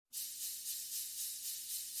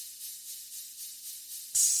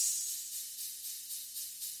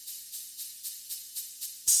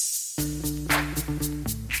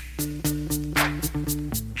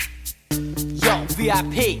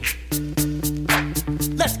VIP.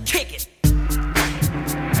 Let's kick it.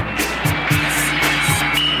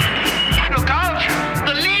 Look out!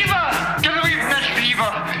 The lever! Get away from that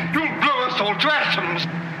lever! You'll blow us all to atoms!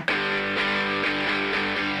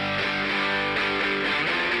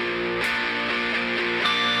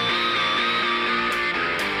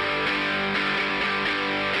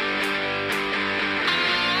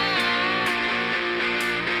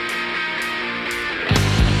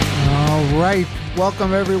 All right,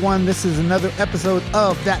 welcome everyone. This is another episode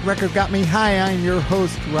of That Record Got Me High. I'm your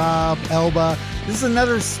host, Rob Elba. This is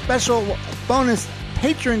another special bonus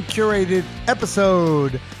patron-curated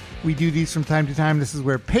episode. We do these from time to time. This is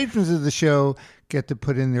where patrons of the show get to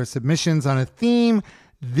put in their submissions on a theme.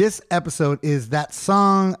 This episode is that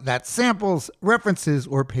song that samples, references,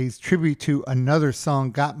 or pays tribute to another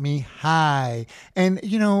song got me high. And,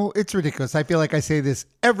 you know, it's ridiculous. I feel like I say this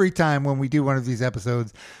every time when we do one of these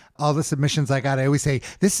episodes. All the submissions I got, I always say,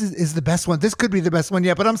 this is the best one. This could be the best one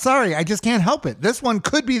yet, but I'm sorry. I just can't help it. This one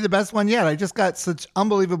could be the best one yet. I just got such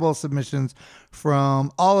unbelievable submissions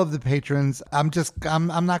from all of the patrons. I'm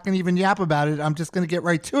not going to even yap about it. I'm just going to get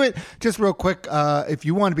right to it. Just real quick, if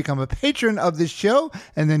you want to become a patron of this show,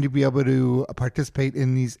 and then you'll be able to participate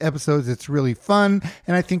in these episodes, it's really fun,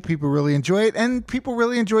 and I think people really enjoy it, and people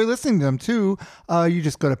really enjoy listening to them too. You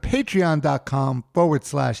just go to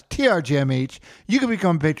patreon.com/TRGMH. You can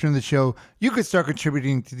become a patron of the show. You could start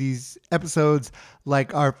contributing to these episodes,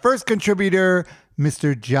 like our first contributor,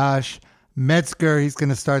 Mr. Josh Metzger. He's going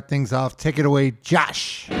to start things off. Take it away,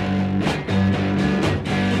 Josh.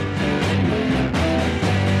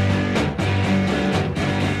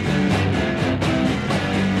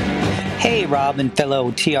 Hey, Rob and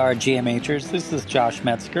fellow TRGMHers. This is Josh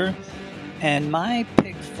Metzger. And my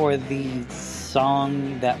pick for the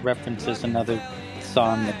song that references another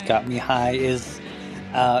song that got me high is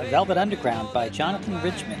Velvet Underground by Jonathan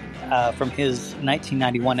Richman from his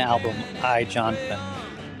 1991 album, I, Jonathan.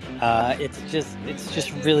 It's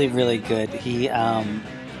just really, really good. He,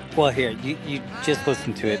 well, here, you just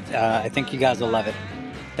listen to it. I think you guys will love it.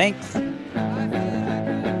 Thanks.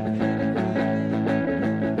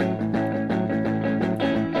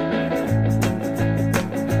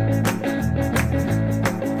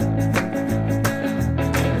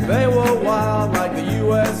 They were wild like the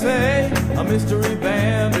USA, a mystery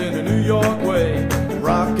band in a New York way.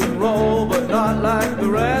 Rock and roll, but not like the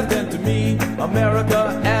rest. And to me,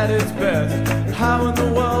 America at its best. How in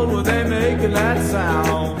the world were they making that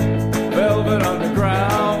sound? Velvet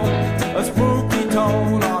Underground, a spooky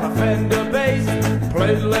tone on a Fender bass.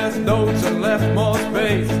 Played less notes and left more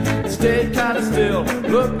space. Stayed kinda still,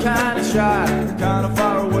 looked kinda shy, kinda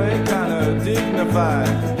far away, kinda dignified.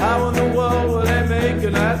 How in the world were they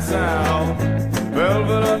making that sound?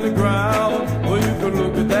 Velvet Underground, well you could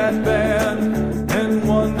look at that band and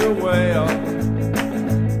wonder where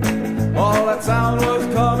all that sound was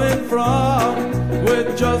coming from,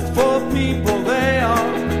 with just 4 people there.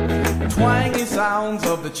 Twangy sounds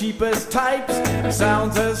of the cheapest types,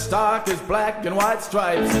 sounds as stark as black and white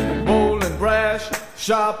stripes. Bold and brash,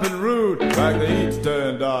 sharp and rude, like the heat's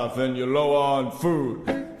turned off and you're low on food.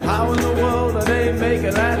 How in the world are they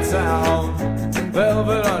making that sound?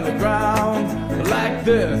 Velvet Underground, like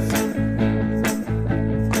this.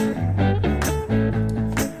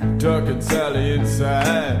 Tuck and Sally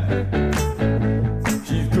inside,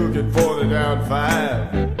 she's cooking for the down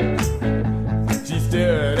 5. She's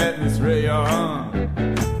staring at Miss Rayon,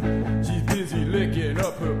 she's busy licking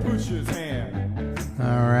up her pusher's hand.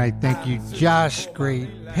 All right, thank you, Josh. Great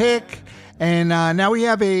pick. And now we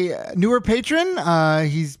have a newer patron.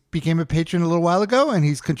 He's became a patron a little while ago, and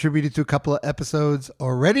he's contributed to a couple of episodes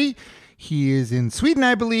already. He is in Sweden,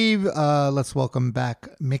 I believe. Let's welcome back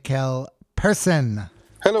Mikael Persson.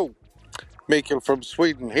 Hello, Mikael from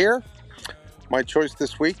Sweden here. My choice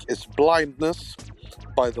this week is Blindness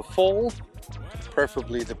by The Fall,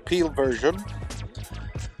 preferably the Peel version.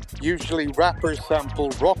 Usually rappers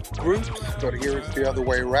sample rock groups, but here it's the other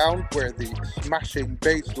way around, where the smashing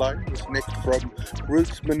bass line was nicked from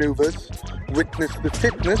Roots Maneuvers, Witness the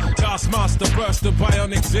Fitness. Taskmaster burst the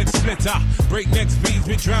bionic zit splitter. Breakneck speeds,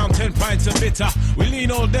 we drown 10 pints of bitter. We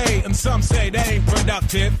lean all day, and some say they ain't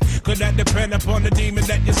productive. Could that depend upon the demon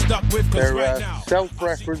that you're stuck with? They're right now,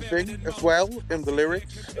 self-referencing as well in the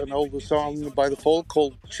lyrics, an older song by The Fall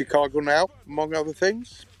called Chicago Now, among other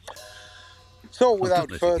things. So without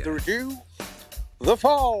further ado, The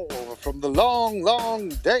Fall from the long, long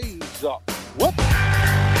days of whoop.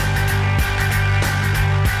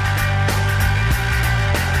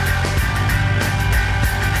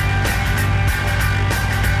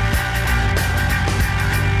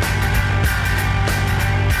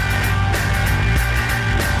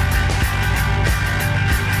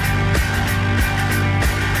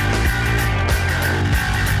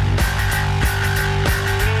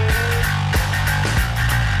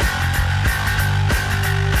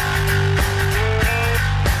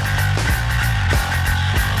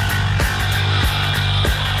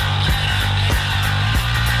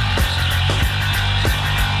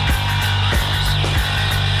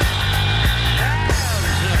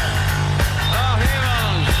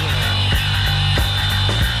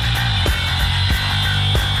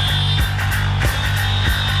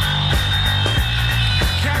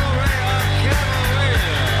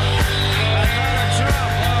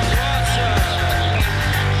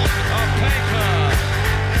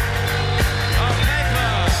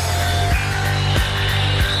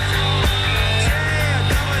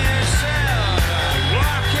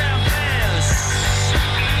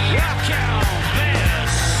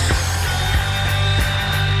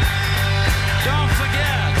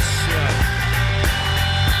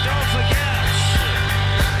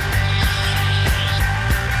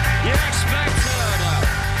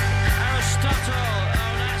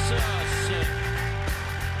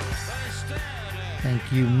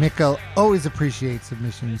 America always appreciates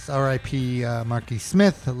submissions. R.I.P. Marky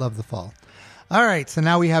Smith. I love the fall. All right, so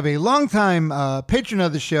now we have a longtime patron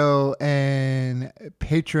of the show and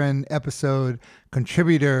patron episode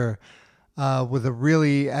contributor with a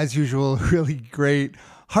really, as usual, really great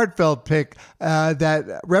heartfelt pick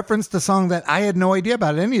that referenced a song that I had no idea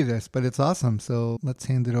about any of this, but it's awesome. So let's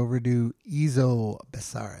hand it over to Izo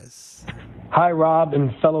Besares. Hi, Rob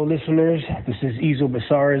and fellow listeners. This is Izo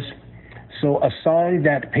Besares. So a song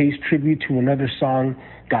that pays tribute to another song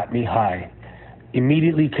got me high.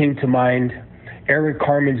 Immediately came to mind Eric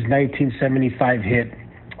Carmen's 1975 hit,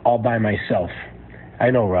 All By Myself. I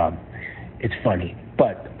know, Rob, it's funny,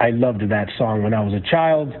 but I loved that song when I was a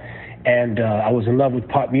child, and I was in love with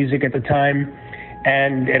pop music at the time,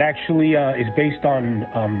 and it actually is based on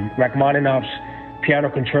Rachmaninoff's Piano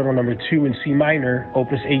Concerto No. 2 in C minor,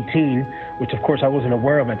 Opus 18, which of course I wasn't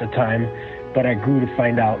aware of at the time, but I grew to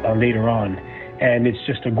find out later on. And it's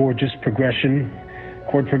just a gorgeous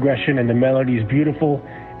chord progression, and the melody is beautiful,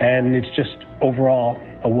 and it's just overall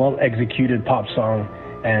a well-executed pop song,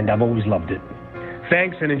 and I've always loved it.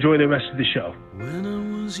 Thanks, and enjoy the rest of the show. When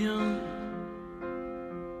I was young,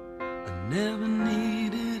 I never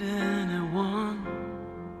needed anyone,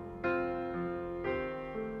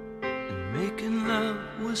 and making love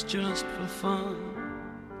was just for fun.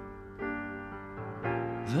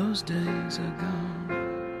 Those days are gone.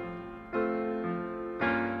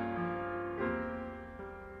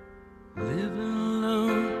 Living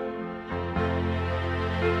alone,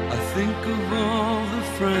 I think of all the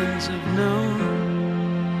friends I've known,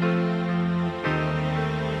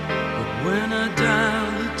 but when I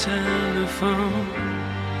dial the telephone,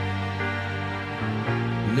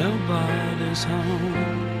 nobody's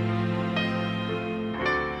home.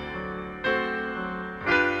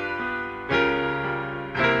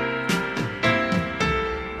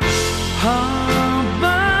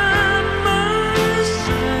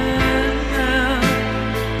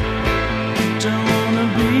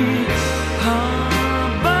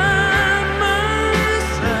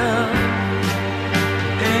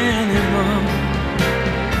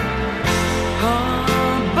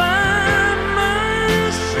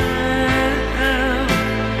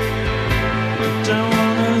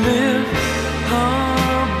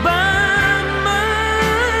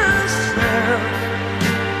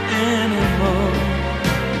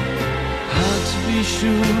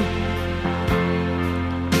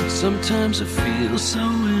 Sometimes I feel so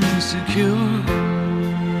insecure,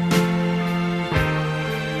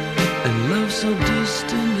 and love so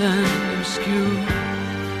distant and obscure.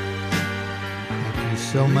 Thank you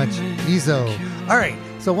so much, Izo. All right,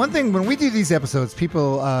 so one thing, when we do these episodes,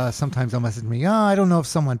 people sometimes they'll message me, I don't know if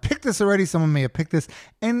someone picked this already, someone may have picked this.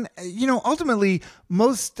 And, ultimately,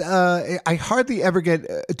 I hardly ever get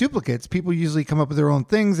duplicates. People usually come up with their own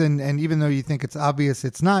things, and even though you think it's obvious,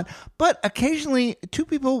 it's not. But occasionally, two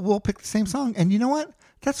people will pick the same song, and you know what?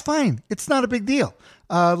 That's fine. It's not a big deal.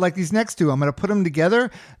 Like these next two, I'm going to put them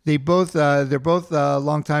together. They're both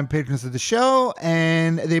longtime patrons of the show,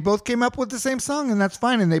 and they both came up with the same song, and that's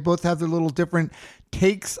fine. And they both have their little different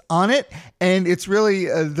takes on it. And it's really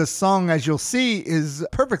the song, as you'll see, is a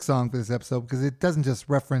perfect song for this episode because it doesn't just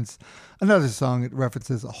reference another song. It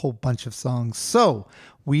references a whole bunch of songs. So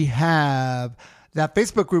we have that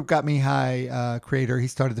Facebook group Got Me High creator. He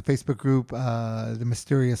started the Facebook group, The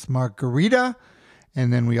Mysterious Margarita.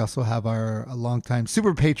 And then we also have our longtime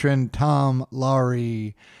super patron, Tom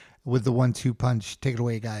Lowry, with the 1-2 punch. Take it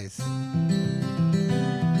away, guys.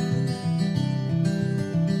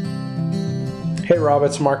 Hey, Rob,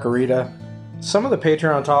 it's Margarita. Some of the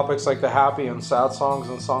Patreon topics, like the happy and sad songs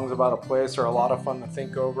and songs about a place, are a lot of fun to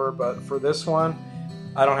think over. But for this one,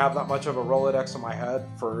 I don't have that much of a Rolodex in my head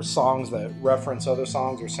for songs that reference other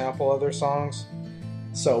songs or sample other songs.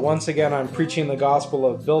 So once again, I'm preaching the gospel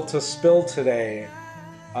of Built to Spill today.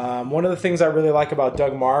 One of the things I really like about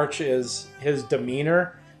Doug March is his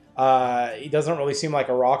demeanor. He doesn't really seem like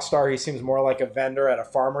a rock star. He seems more like a vendor at a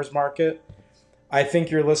farmer's market. I think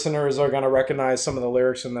your listeners are going to recognize some of the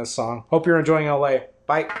lyrics in this song. Hope you're enjoying LA.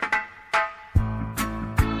 Bye.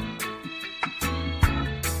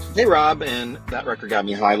 Hey, Rob, and That Record Got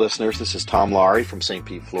Me High listeners. This is Tom Lowry from St.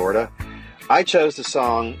 Pete, Florida. I chose the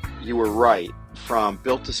song You Were Right from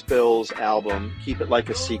Built to Spill's album Keep It Like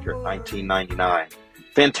a Secret, 1999.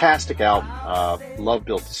 Fantastic album. Love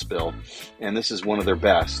Built to Spill, and this is one of their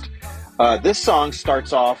best. This song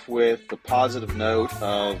starts off with the positive note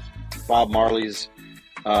of Bob Marley's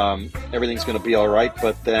Everything's Gonna Be Alright,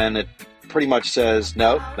 but then it pretty much says,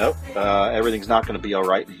 no, everything's not gonna be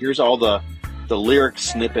alright. And here's all the lyric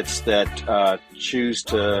snippets that choose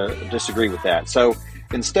to disagree with that. So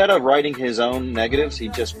Instead of writing his own negatives, he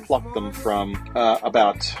just plucked them from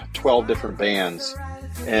about 12 different bands.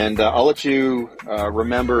 And I'll let you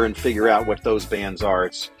remember and figure out what those bands are.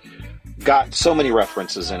 It's got so many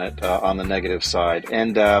references in it on the negative side.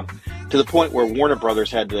 And to the point where Warner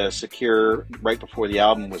Brothers had to secure, right before the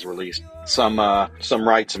album was released, some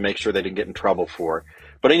rights and make sure they didn't get in trouble for it.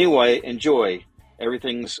 But anyway, enjoy.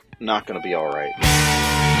 Everything's not going to be all right.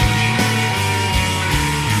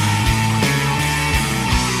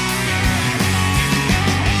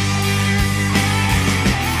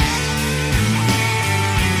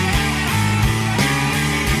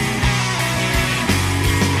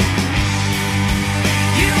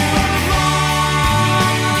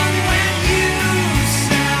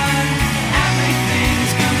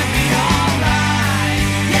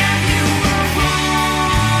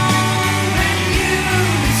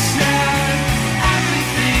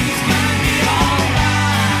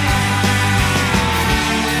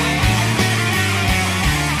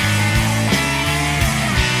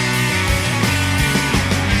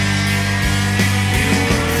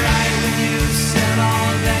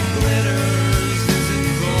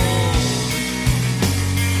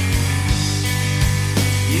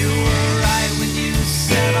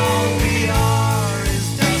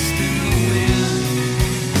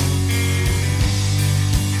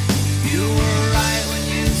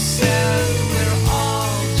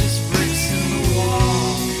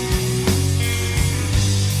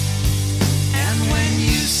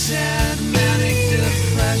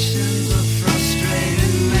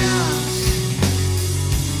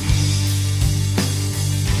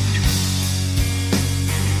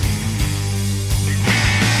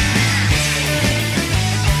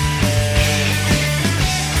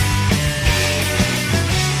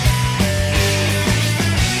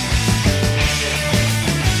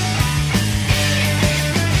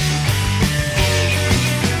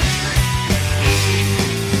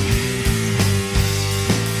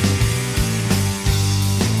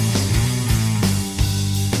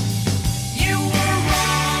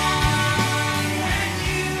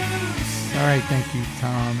 Thank you,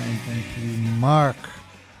 Tom, and thank you, Mark.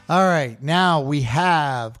 All right, now we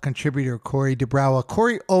have contributor Corey DeBrouwer.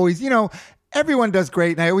 Corey always, everyone does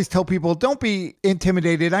great, and I always tell people, don't be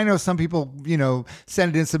intimidated. I know some people,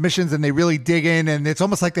 send in submissions and they really dig in, and it's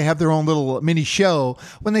almost like they have their own little mini show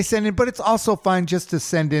when they send in, but it's also fine just to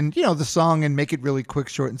send in, the song and make it really quick,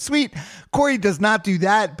 short, and sweet. Corey does not do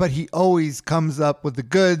that, but he always comes up with the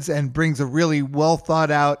goods and brings a really well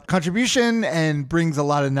thought out contribution and brings a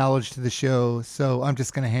lot of knowledge to the show. So I'm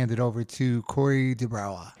just going to hand it over to Corey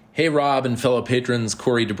DeBrouwer. Hey, Rob and fellow patrons,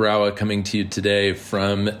 Corey DeBrouwer coming to you today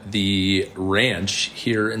from the ranch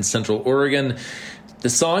here in Central Oregon. The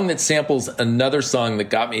song that samples another song that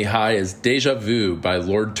got me high is Deja Vu by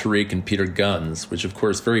Lord Tariq and Peter Guns, which of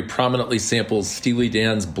course very prominently samples Steely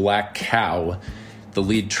Dan's Black Cow, the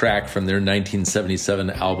lead track from their 1977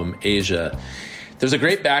 album Asia. There's a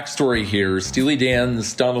great backstory here. Steely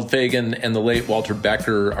Dan's Donald Fagen and the late Walter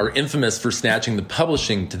Becker are infamous for snatching the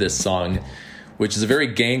publishing to this song, which is a very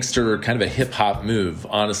gangster, kind of a hip-hop move,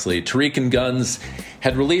 honestly. Tariq and Guns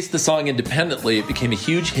had released the song independently. It became a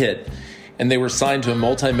huge hit, and they were signed to a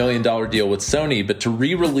multi-million-dollar deal with Sony. But to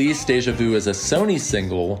re-release Deja Vu as a Sony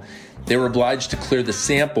single, they were obliged to clear the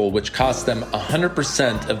sample, which cost them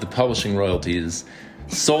 100% of the publishing royalties,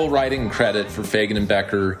 sole writing credit for Fagen and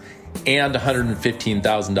Becker, and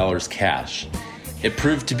 $115,000 cash. It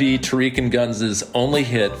proved to be Tariq and Guns' only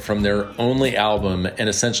hit from their only album, and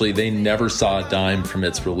essentially they never saw a dime from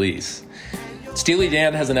its release. Steely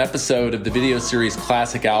Dan has an episode of the video series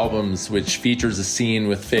Classic Albums, which features a scene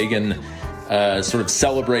with Fagen sort of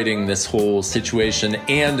celebrating this whole situation,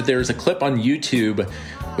 and there's a clip on YouTube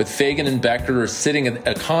with Fagen and Becker sitting at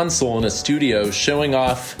a console in a studio showing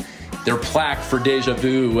off their plaque for Deja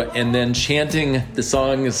Vu and then chanting the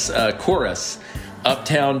song's chorus,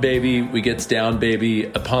 Uptown baby, we gets down baby,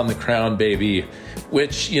 upon the crown baby,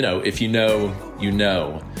 which, if you know, you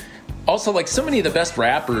know. Also, like so many of the best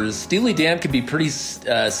rappers, Steely Dan could be pretty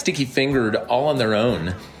sticky-fingered all on their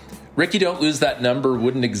own. Ricky Don't Lose That Number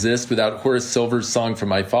wouldn't exist without Horace Silver's song For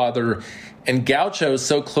My Father, and Gaucho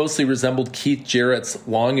so closely resembled Keith Jarrett's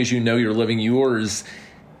Long As You Know You're Living Yours,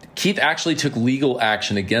 Keith actually took legal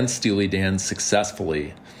action against Steely Dan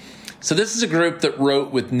successfully. So this is a group that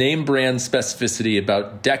wrote with name-brand specificity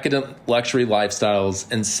about decadent luxury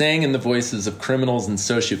lifestyles and sang in the voices of criminals and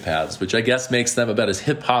sociopaths, which I guess makes them about as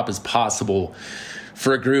hip-hop as possible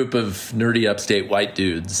for a group of nerdy upstate white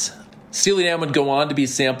dudes. Steely Dan would go on to be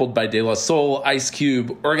sampled by De La Soul, Ice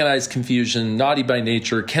Cube, Organized Confusion, Naughty by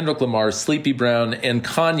Nature, Kendrick Lamar, Sleepy Brown, and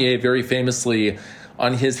Kanye very famously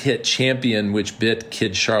on his hit Champion, which bit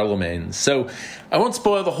Kid Charlemagne. So I won't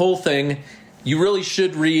spoil the whole thing. You really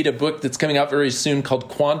should read a book that's coming out very soon called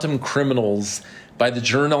Quantum Criminals by the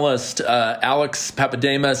journalist Alex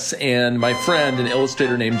Papademos and my friend, an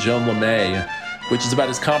illustrator named Joan LeMay, which is about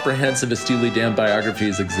as comprehensive a Steely Dan biography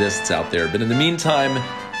as exists out there. But in the meantime,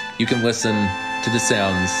 you can listen to the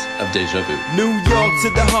sounds of Deja Vu. New York to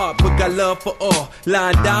the heart, but got love for all. Lie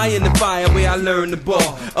and die in the fire where I learned the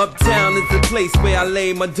ball. Uptown is the place where I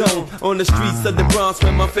lay my dome. On the streets of the Bronx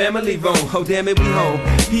where my family roam. Oh damn it, we home.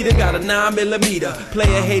 Peter got a 9mm.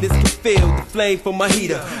 Player haters can feel the flame from my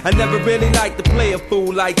heater. I never really liked to play a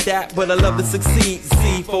fool like that, but I love to succeed.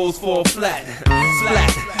 See foes fall flat.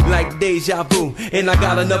 Splat like deja vu. And I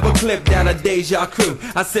got another clip down a Deja crew.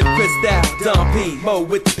 I said pissed out, Don P, Mo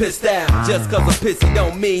with the pissed out. Just cause I'm pissy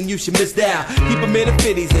don't mean you should miss out. Keep them in the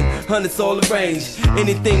 50s and hundreds all arranged.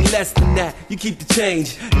 Anything less than that, you keep the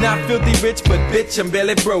change. Not filthy rich, but bitch, I'm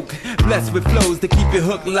barely broke. Blessed with flows that keep you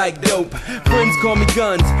hooked like dope. Friends call me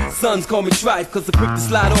guns, sons call me trife. Cause I'm quick to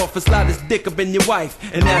slide off and slide his dick up in your wife.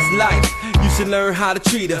 And that's life, you should learn how to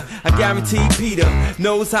treat her. I guarantee Peter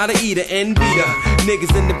knows how to eat her and beat her.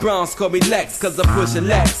 Niggas in the Bronx call me Lex, cause I push a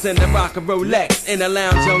Lex and I rock a Rolex. And I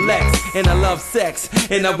lounge on Lex, and I love sex.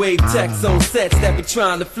 And I wave text on sets that be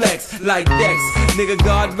trying to flex like Dex. Nigga,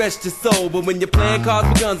 God rest your soul. But when you're playing cards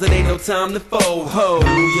with guns, it ain't no time to fold. Ho,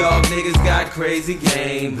 New York niggas got crazy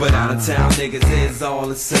game, but out of town niggas is all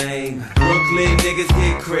the same. Brooklyn niggas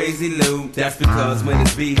get crazy loot. That's because when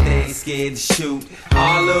it's beat, they ain't scared to shoot.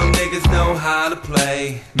 All little niggas know how to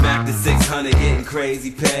play. Mac the 600 getting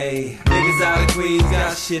crazy pay. Niggas out of Queens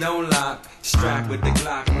got shit on lock. Strapped with the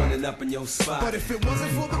Glock running up in your spot. But if it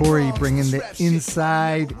wasn't for Corey bringing the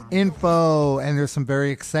inside info, and there's some very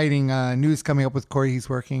exciting news coming up with Corey. He's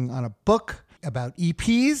working on a book about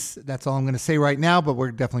EPs. That's all I'm going to say right now, but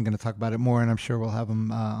we're definitely going to talk about it more, and I'm sure we'll have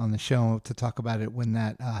him on the show to talk about it when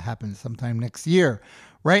that happens sometime next year.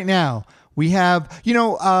 Right now, we have,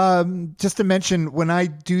 just to mention, when I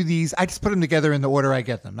do these, I just put them together in the order I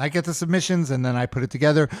get them. I get the submissions and then I put it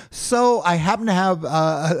together. So I happen to have,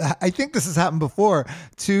 I think this has happened before,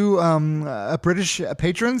 two British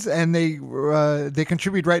patrons, and they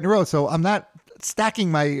contribute right in a row. So I'm not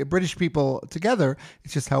stacking my British people together.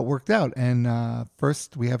 It's just how it worked out. And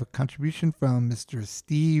first, we have a contribution from Mr.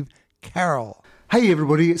 Steve Carroll. Hey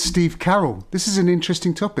everybody, it's Steve Carroll. This is an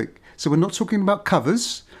interesting topic. So we're not talking about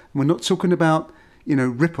covers. We're not talking about,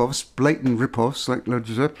 rip-offs, blatant rip-offs like Led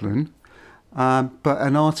Zeppelin, but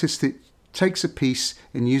an artist that takes a piece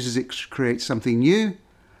and uses it to create something new,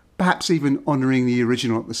 perhaps even honouring the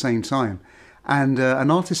original at the same time. And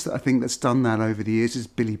an artist that I think that's done that over the years is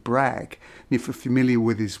Billy Bragg. And if you're familiar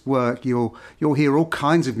with his work, you'll hear all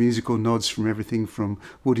kinds of musical nods from everything from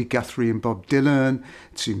Woody Guthrie and Bob Dylan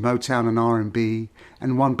to Motown and R&B,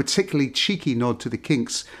 and one particularly cheeky nod to the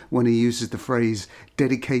Kinks when he uses the phrase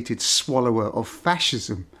dedicated swallower of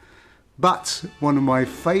fascism. But one of my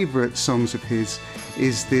favourite songs of his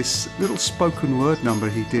is this little spoken word number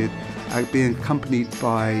he did, being accompanied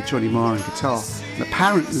by Johnny Marr on guitar. And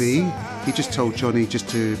apparently, he just told Johnny just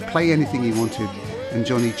to play anything he wanted, and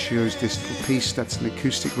Johnny chose this little piece that's an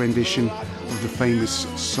acoustic rendition of the famous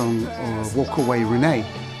song Walk Away Renee,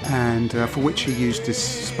 and for which he used this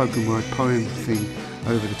spoken word poem thing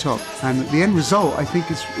over the top. And the end result, I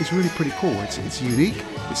think, is really pretty cool. It's unique,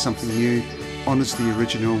 it's something new, honours the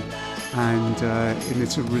original, and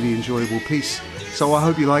it's a really enjoyable piece. So I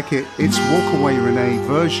hope you like it. It's Walk Away Renee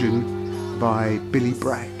version by Billy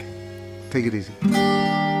Bragg. Take it easy.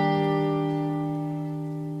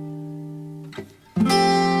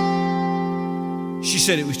 She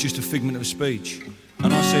said it was just a figment of speech.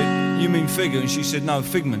 And I said, you mean figure? And she said, no,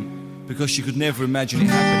 figment, because she could never imagine it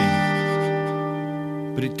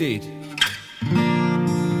happening. But it did.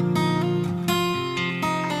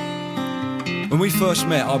 When we first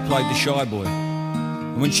met, I played the shy boy.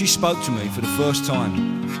 And when she spoke to me for the first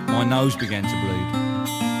time, my nose began to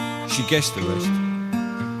bleed. She guessed the rest.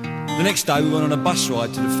 The next day, we went on a bus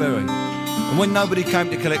ride to the ferry. And when nobody came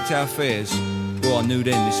to collect our fares, well, I knew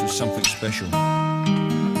then this was something special.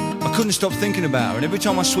 I couldn't stop thinking about her, and every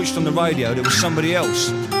time I switched on the radio, there was somebody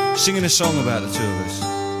else singing a song about the two of us.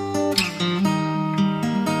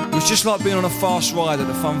 It was just like being on a fast ride at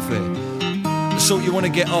a fun fair. The sort you want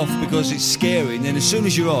to get off because it's scary, and then as soon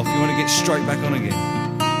as you're off, you want to get straight back on again.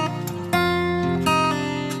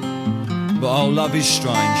 But oh, love is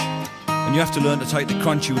strange, and you have to learn to take the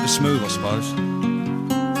crunchy with the smooth, I suppose.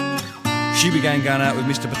 She began going out with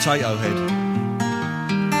Mr. Potato Head.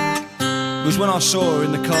 It was when I saw her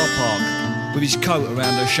in the car park with his coat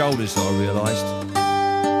around her shoulders that I realised.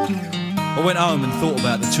 I went home and thought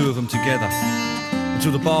about the two of them together. And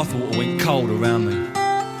until the bathwater went cold around me.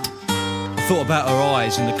 I thought about her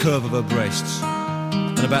eyes and the curve of her breasts,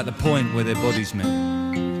 and about the point where their bodies met.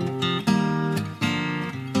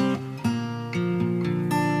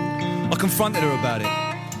 I confronted her about it.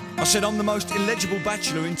 I said, I'm the most illegible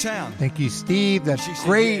bachelor in town. Thank you, Steve. That's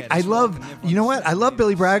great. I love, you know what? I love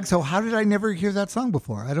Billy Bragg. So how did I never hear that song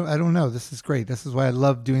before? I don't know. This is great. This is why I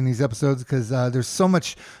love doing these episodes, because there's so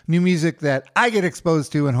much new music that I get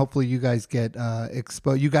exposed to, and hopefully you guys get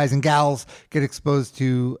exposed. You guys and gals get exposed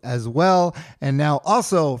to as well. And now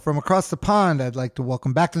also from across the pond, I'd like to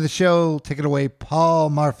welcome back to the show. Take it away,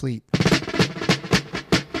 Paul Marfleet.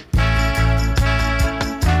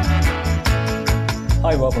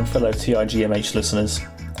 Hi Rob and fellow TRGMH listeners.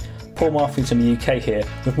 Paul Marfleet in the UK here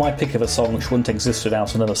with my pick of a song which wouldn't exist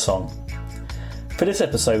without another song. For this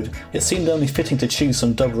episode, it seemed only fitting to choose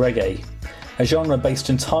some dub reggae, a genre based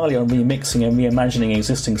entirely on remixing and reimagining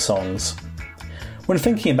existing songs. When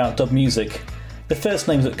thinking about dub music, the first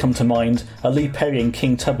names that come to mind are Lee Perry and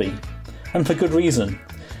King Tubby, and for good reason.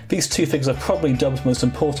 These two figures are probably dub's most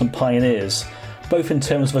important pioneers, both in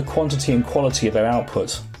terms of the quantity and quality of their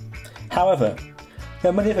output. However, there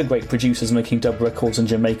are many other great producers making dub records in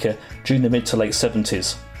Jamaica during the mid to late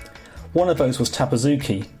 70s. One of those was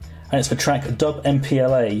Tapazuki, and it's the track Dub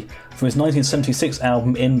MPLA from his 1976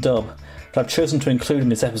 album In Dub that I've chosen to include in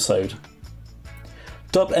this episode.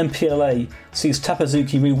 Dub MPLA sees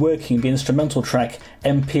Tapazuki reworking the instrumental track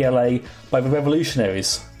MPLA by the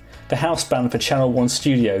Revolutionaries, the house band for Channel 1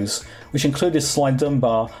 Studios, which included Sly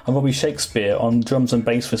Dunbar and Robbie Shakespeare on drums and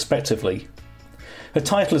bass respectively. The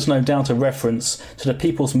title is no doubt a reference to the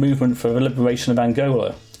People's Movement for the Liberation of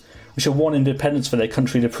Angola, which had won independence for their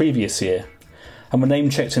country the previous year, and were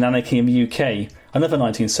name-checked in Anarchy in the UK, another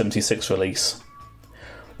 1976 release.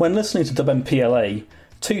 When listening to Dub MPLA,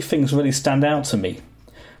 two things really stand out to me.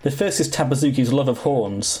 The first is Tapazuki's love of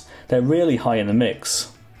horns. They're really high in the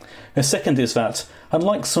mix. The second is that,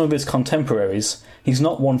 unlike some of his contemporaries, he's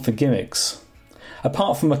not one for gimmicks.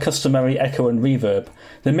 Apart from a customary echo and reverb,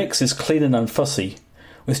 the mix is clean and unfussy,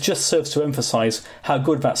 which just serves to emphasise how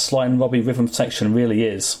good that Sly and Robbie rhythm section really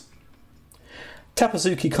is.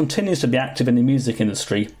 Tapazuki continues to be active in the music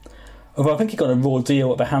industry, although I think he got a raw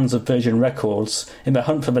deal at the hands of Virgin Records in the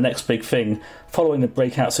hunt for the next big thing following the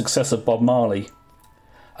breakout success of Bob Marley.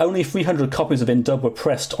 Only 300 copies of In Dub were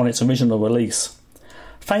pressed on its original release.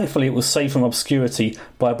 Thankfully it was saved from obscurity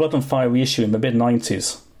by a Blood and Fire reissue in the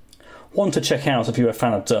mid-90s. One to check out if you're a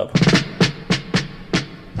fan of dub.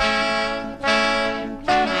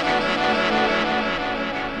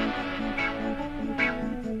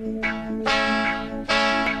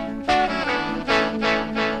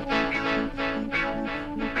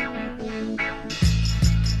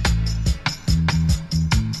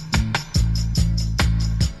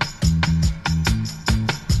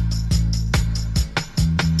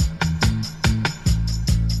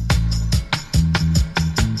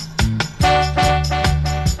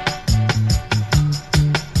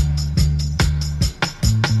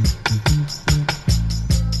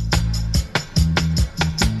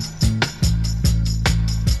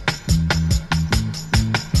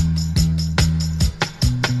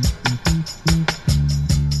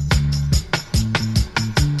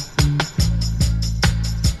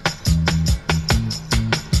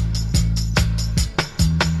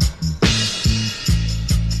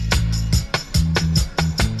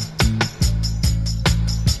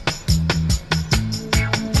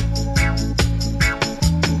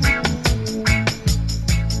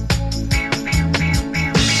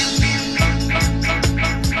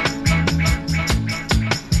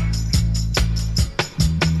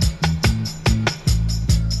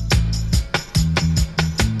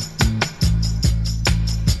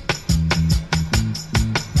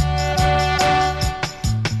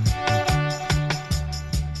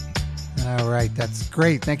 That's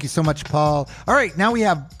great. Thank you so much, Paul. All right, now we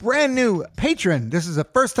have brand new patron. This is a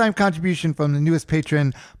first-time contribution from the newest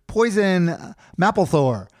patron, Poison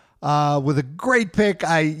Mapplethor, with a great pick.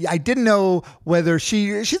 I didn't know whether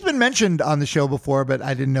she's been mentioned on the show before, but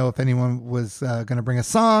I didn't know if anyone was going to bring a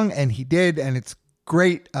song, and he did, and it's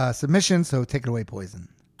great submission, so take it away, Poison.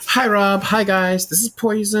 Hi, Rob. Hi, guys. This is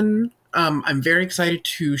Poison. I'm very excited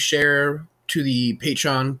to share to the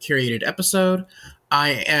Patron-curated episode.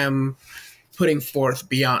 I am putting forth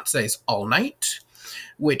Beyonce's All Night,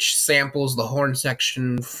 which samples the horn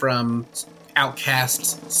section from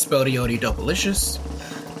Outkast's Spodioti Dopalicious.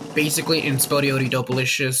 Basically, in Spodioti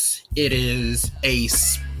Dopalicious, it is a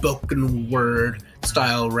spoken word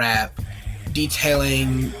style rap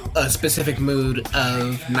detailing a specific mood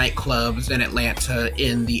of nightclubs in Atlanta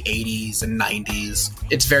in the 80s and 90s.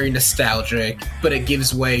 It's very nostalgic, but it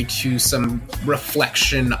gives way to some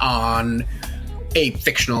reflection on a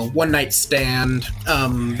fictional one-night stand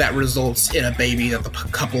that results in a baby that the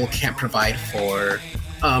couple can't provide for.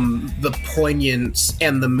 The poignance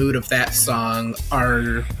and the mood of that song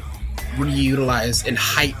are reutilized and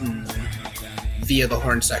heightened via the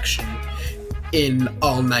horn section in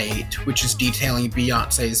All Night, which is detailing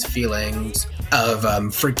Beyonce's feelings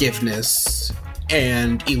of forgiveness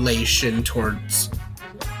and elation towards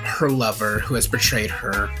her lover who has betrayed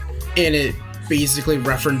her. And it basically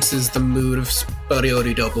references the mood of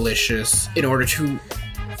Spodioti Dobalicious in order to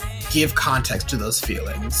give context to those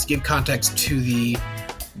feelings, give context to the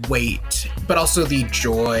weight, but also the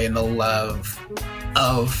joy and the love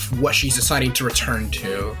of what she's deciding to return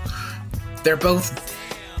to. They're both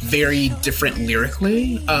very different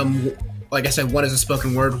lyrically. Like I said, one is a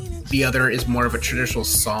spoken word, the other is more of a traditional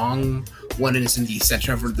song. One is in the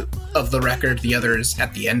center of the record, the other is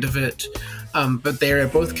at the end of it. But they are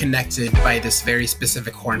both connected by this very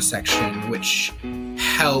specific horn section, which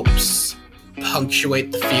helps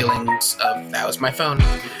punctuate the feelings of, that was my phone,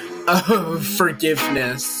 of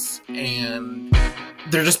forgiveness, and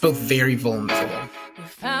they're just both very vulnerable. You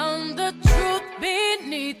found the truth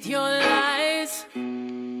beneath your lies,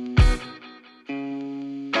 and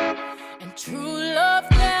true love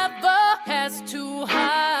never has to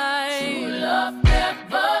hide. True love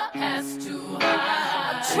never has to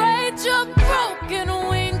hide. Trade your broken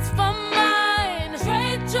wings for mine.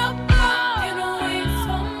 Trade your broken wings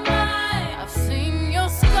for mine. I've seen your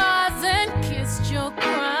scars and kissed your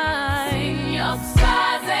crime. Seen your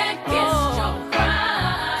scars and kissed your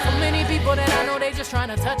crime. So many people that I know, they just trying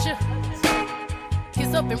to touch you.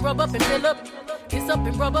 Kiss up and rub up and fill up. Kiss up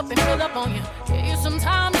and rub up and fill up on you. Give you some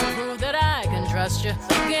time to prove that I can trust you.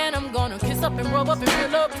 Again, I'm gonna kiss up and rub up and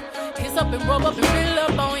fill up. Kiss up and rub up and fill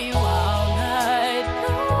up on you all night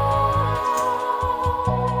long.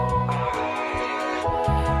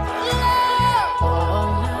 All night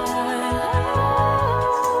long.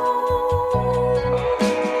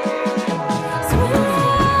 Sweet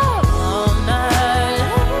love all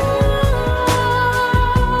night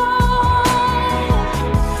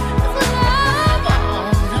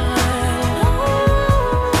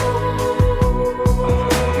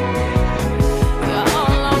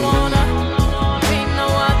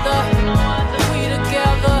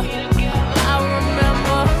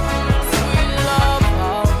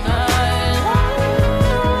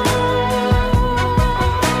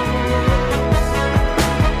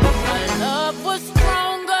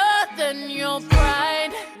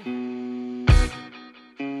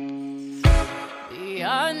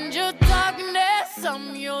beyond your darkness,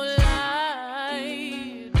 I'm your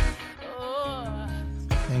light. Oh.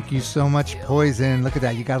 Thank you so much, Poison. Look at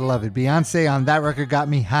that. You got to love it. Beyonce on that record got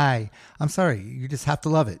me high. I'm sorry. You just have to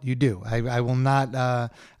love it. You do. I will not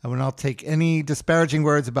take any disparaging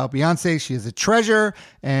words about Beyonce. She is a treasure,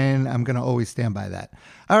 and I'm going to always stand by that.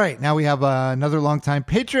 All right. Now we have another longtime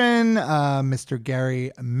patron, Mr.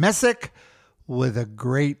 Gary Messick, with a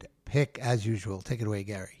great pick as usual. Take it away,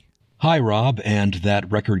 Gary. Hi, Rob, and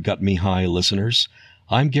That Record Got Me High listeners.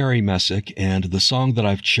 I'm Gary Messick, and the song that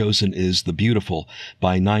I've chosen is The Beautiful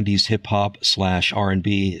by 90s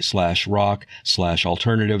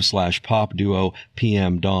hip-hop/R&B/rock/alternative/pop duo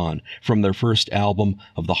PM Dawn from their first album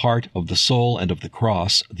Of the Heart, of the Soul, and of the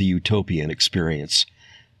Cross, The Utopian Experience.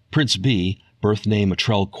 Prince B, birth name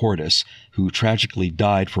Atrell Cordis, who tragically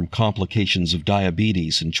died from complications of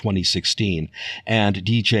diabetes in 2016, and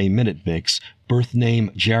DJ Minute Mix, birth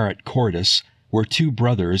name Jarrett Cordis, were two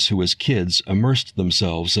brothers who as kids immersed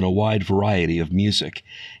themselves in a wide variety of music,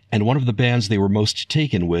 and one of the bands they were most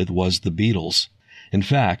taken with was the Beatles. In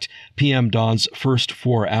fact, PM Dawn's first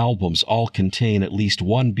 4 albums all contain at least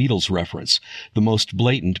one Beatles reference, the most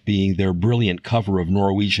blatant being their brilliant cover of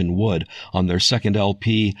Norwegian Wood on their second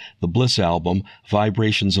LP, the Bliss album,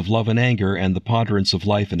 Vibrations of Love and Anger, and The Ponderance of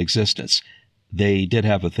Life and Existence. They did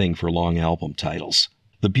have a thing for long album titles.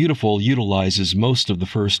 The Beautiful utilizes most of the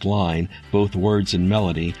first line, both words and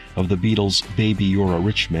melody, of the Beatles' Baby You're a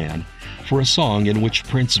Rich Man, for a song in which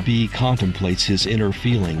Prince B contemplates his inner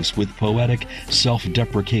feelings with poetic,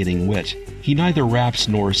 self-deprecating wit. He neither raps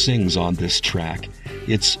nor sings on this track.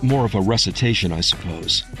 It's more of a recitation, I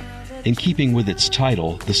suppose. In keeping with its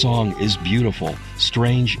title, the song is beautiful,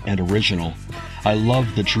 strange, and original. I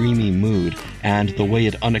love the dreamy mood and the way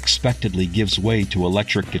it unexpectedly gives way to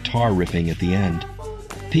electric guitar riffing at the end.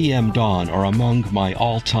 PM Dawn are among my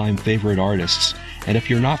all-time favorite artists, And if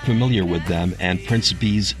you're not familiar with them and Prince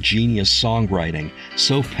B's genius songwriting,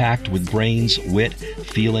 so packed with brains, wit,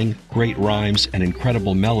 feeling, great rhymes, and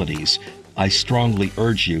incredible melodies, I strongly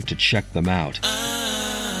urge you to check them out.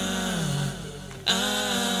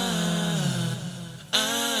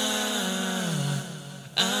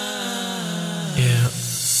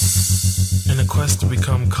 In a quest to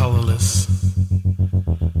become colorless,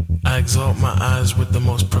 I exalt my eyes with the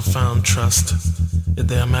most profound trust, yet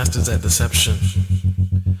they are masters at deception.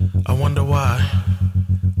 I wonder why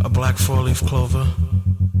a black four-leaf clover,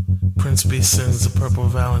 Prince B sings a purple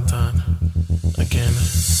valentine. Again,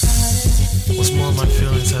 what's more, my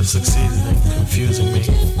feelings have succeeded in confusing me.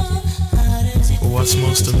 But what's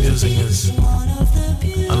most amusing is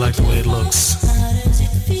I like the way it looks.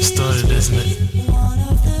 Distorted, isn't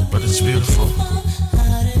it? But it's beautiful.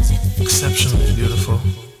 Exceptionally beautiful.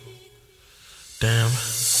 Damn.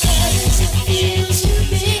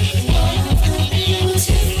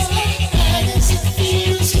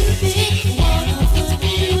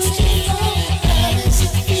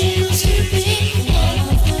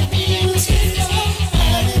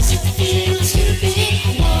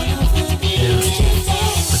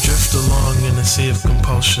 Sea of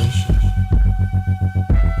compulsion.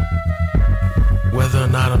 Whether or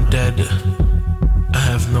not I'm dead, I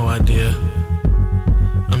have no idea.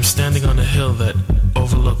 I'm standing on a hill that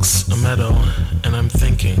overlooks a meadow, and I'm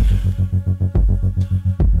thinking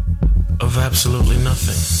of absolutely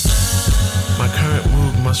nothing. My current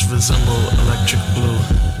mood must resemble electric blue.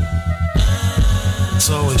 It's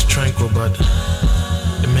always tranquil, but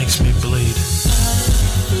it makes me bleed.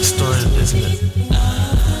 Distorted, isn't it?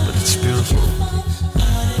 But it's beautiful.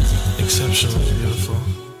 Exceptionally beautiful.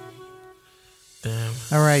 Damn.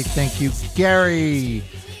 All right, thank you, Gary.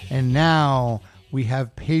 And now we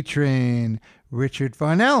have patron Richard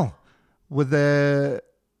Farnell with a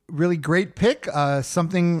really great pick, a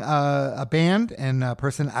band and a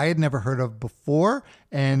person I had never heard of before.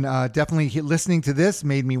 And definitely listening to this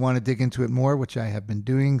made me want to dig into it more, which I have been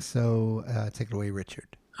doing. So take it away,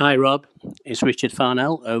 Richard. Hi, Rob. It's Richard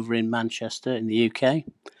Farnell over in Manchester in the UK.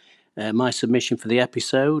 My submission for the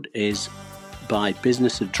episode is by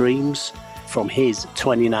Business of Dreams from his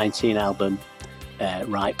 2019 album,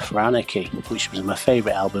 Ripe for Anarchy, which was my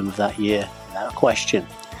favourite album of that year, without question.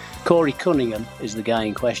 Corey Cunningham is the guy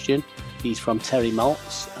in question. He's from Terry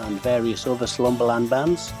Maltz and various other Slumberland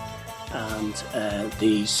bands. And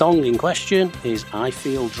the song in question is I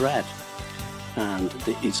Feel Dread. And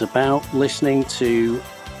it's about listening to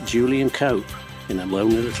Julian Cope in a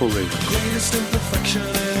lonely little room. Greatest imperfection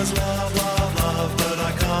is love, love, love, but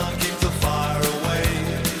I can't keep the fire away.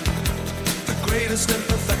 The greatest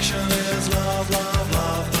imperfection is love, love,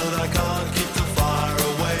 love, but I can't keep the fire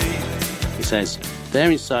away. He says,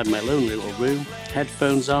 there inside my lonely little room,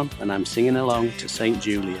 headphones on, and I'm singing along to St.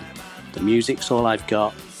 Julian. The music's all I've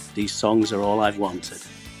got, these songs are all I've wanted.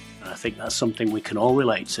 And I think that's something we can all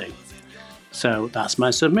relate to. So that's my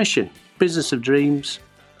submission. Business of Dreams.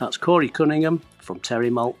 That's Corey Cunningham from Terry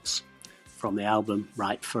Maltz from the album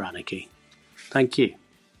Ripe for Anarchy. Thank you.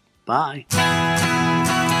 Bye.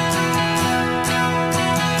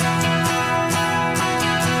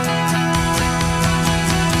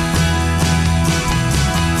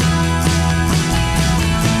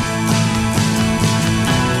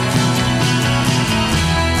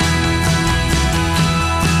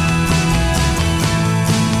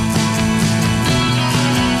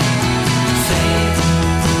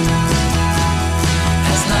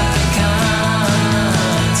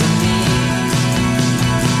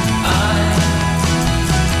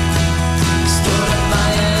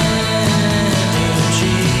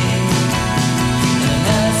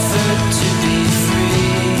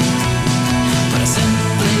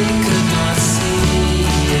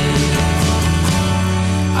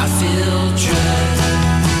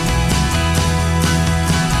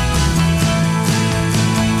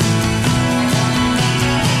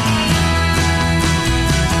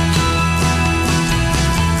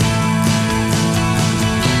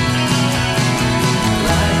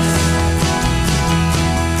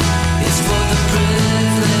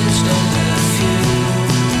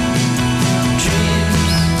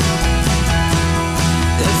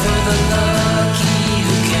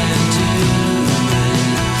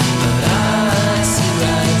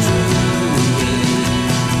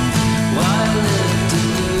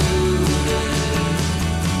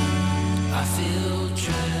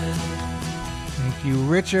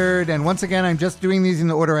 Richard, and once again, I'm just doing these in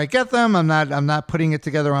the order I get them. I'm not putting it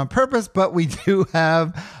together on purpose, but we do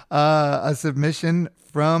have a submission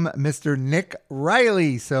from Mr. Nick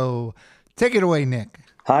Riley. So take it away, Nick.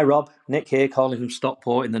 Hi Rob, Nick here calling from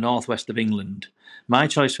Stockport in the northwest of England. My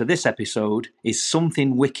choice for this episode is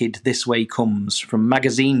Something Wicked This Way Comes from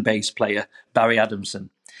magazine bass player Barry Adamson.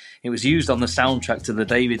 It was used on the soundtrack to the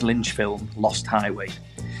David Lynch film Lost Highway.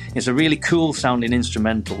 It's a really cool sounding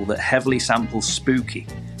instrumental that heavily samples Spooky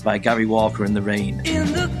by Gary Walker and the Rain.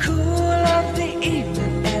 In the cool of the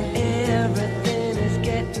evening and everything is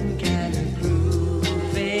getting kind of groovy.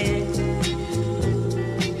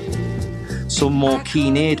 Some more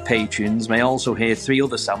keen-eared patrons may also hear 3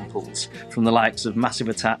 other samples from the likes of Massive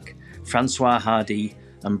Attack, Francois Hardy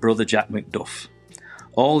and Brother Jack McDuff.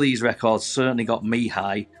 All these records certainly got me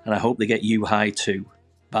high, and I hope they get you high too.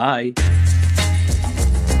 Bye.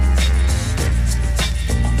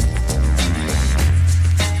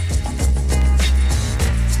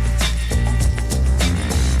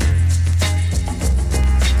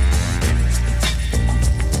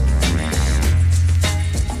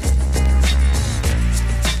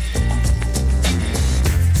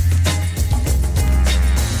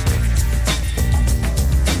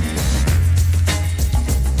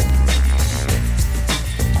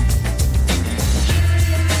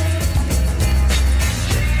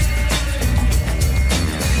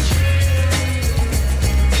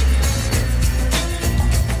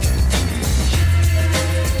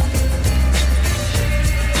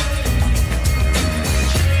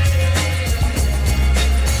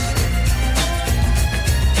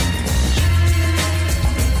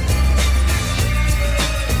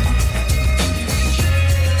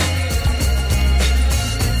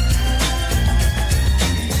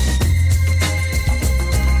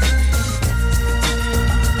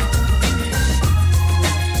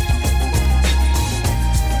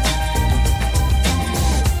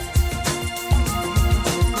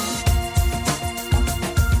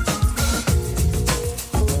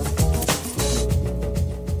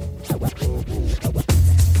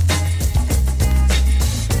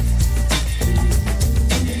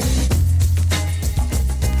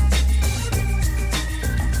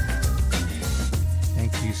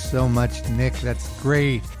 So much, Nick. That's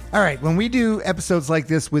great. All right, when we do episodes like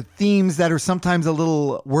this with themes that are sometimes a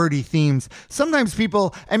little wordy themes, sometimes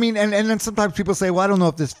people, and then sometimes people say, well, I don't know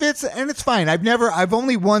if this fits, and it's fine. I've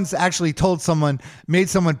only once actually made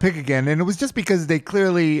someone pick again, and it was just because they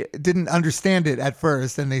clearly didn't understand it at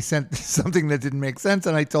first, and they sent something that didn't make sense,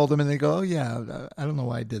 and I told them, and they go, oh yeah, I don't know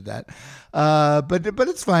why I did that. But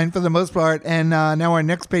it's fine for the most part. And now our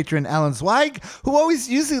next patron, Alan Zweig, who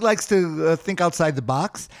usually likes to think outside the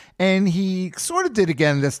box, and he sort of did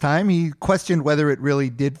again this time. He questioned whether it really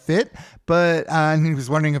did fit, but and he was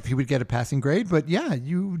wondering if he would get a passing grade. But yeah,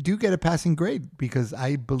 you do get a passing grade because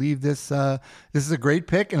I believe this is a great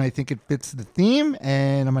pick, and I think it fits the theme.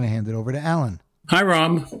 And I'm going to hand it over to Alan. Hi,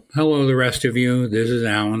 Rob. Hello, the rest of you. This is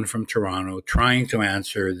Alan from Toronto, trying to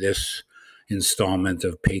answer this installment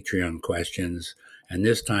of Patreon questions. And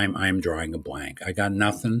this time I'm drawing a blank. I got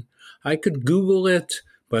nothing. I could Google it,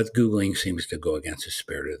 but Googling seems to go against the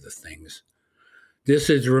spirit of the things.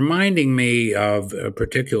 This is reminding me of a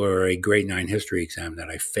grade 9 history exam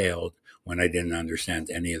that I failed when I didn't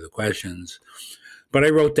understand any of the questions. But I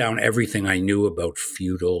wrote down everything I knew about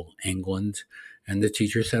feudal England. And the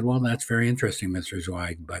teacher said, well, that's very interesting, Mr.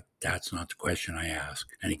 Zweig, but that's not the question I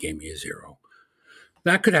asked. And he gave me a 0.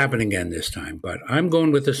 That could happen again this time, but I'm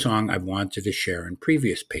going with a song I've wanted to share in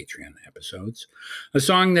previous Patreon episodes, a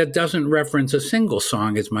song that doesn't reference a single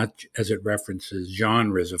song as much as it references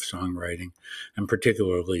genres of songwriting, and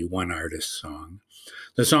particularly one artist's song.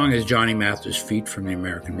 The song is Johnny Mathis' Feet from the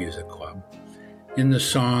American Music Club. In the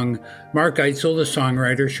song, Mark Eitzel, the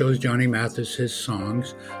songwriter, shows Johnny Mathis his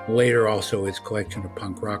songs, later also his collection of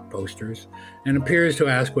punk rock posters, and appears to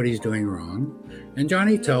ask what he's doing wrong. And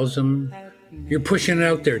Johnny tells him, "You're pushing it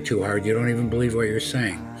out there too hard. You don't even believe what you're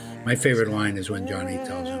saying." My favorite line is when Johnny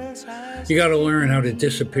tells him, "You got to learn how to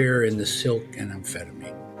disappear in the silk and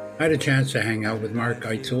amphetamine." I had a chance to hang out with Mark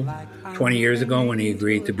Eitzel 20 years ago when he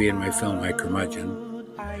agreed to be in my film My Curmudgeon.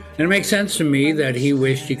 And it makes sense to me that he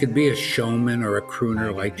wished he could be a showman or a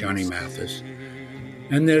crooner like Johnny Mathis.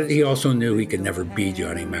 And that he also knew he could never be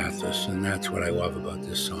Johnny Mathis, and that's what I love about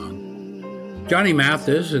this song. Johnny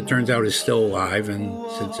Mathis, it turns out, is still alive, and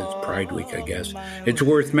since it's Pride Week, I guess, it's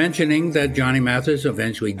worth mentioning that Johnny Mathis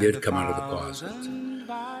eventually did come out of the closet.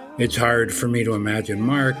 It's hard for me to imagine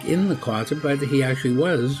Mark in the closet, but he actually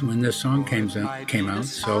was when this song came out,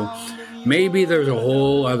 so maybe there's a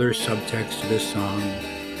whole other subtext to this song,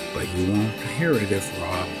 but you won't hear it if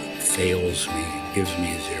Rob fails me and gives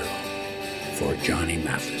me a 0 for Johnny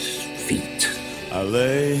Mathis' Feet. I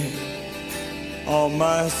lay all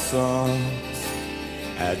my songs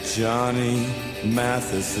at Johnny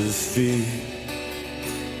Mathis's feet.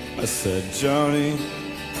 I said, Johnny,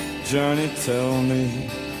 Johnny, tell me,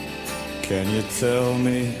 can you tell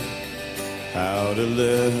me how to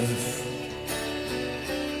live?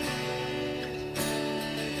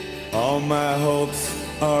 All my hopes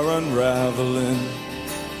are unraveling,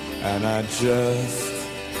 and I just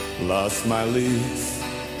lost my lease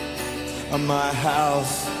on my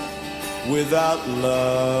house without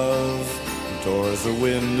love, doors or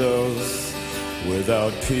windows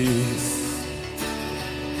without peace.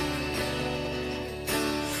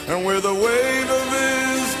 And with a wave of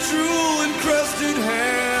his jewel-encrusted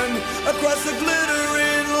hand across the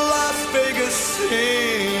glittering Las Vegas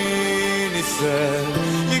scene, he said,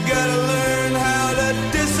 you gotta learn how to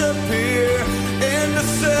disappear into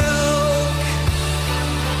silk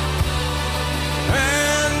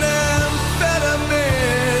and amphetamine.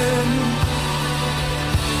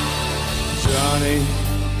 Johnny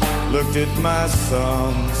looked at my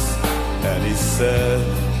songs and he said,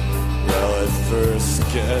 well, at first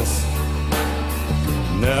guess,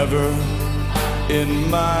 never in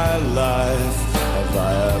my life have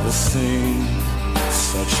I ever seen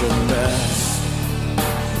such a mess.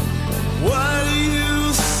 Why do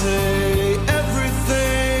you say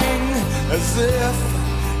everything as if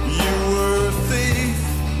you were a thief?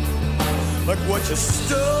 Like what you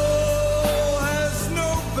stole has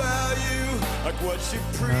no value, like what you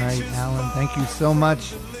preach. All right, Alan, thank you so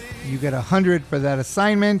much. You get 100 for that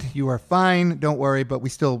assignment. You are fine. Don't worry, but we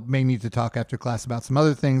still may need to talk after class about some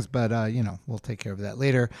other things, but, we'll take care of that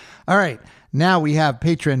later. All right, now we have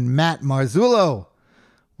patron Matt Marzullo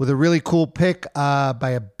with a really cool pick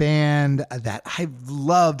by a band that I've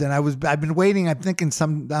loved, and I've been waiting. I'm thinking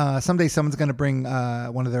someday someone's going to bring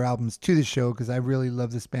one of their albums to the show because I really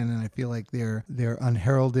love this band, and I feel like they're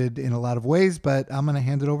unheralded in a lot of ways, but I'm going to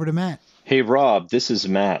hand it over to Matt. Hey, Rob, this is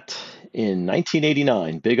Matt. In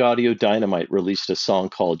 1989, Big Audio Dynamite released a song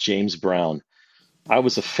called James Brown. I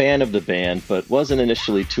was a fan of the band, but wasn't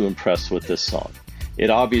initially too impressed with this song. It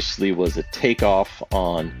obviously was a takeoff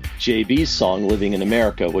on JB's song Living in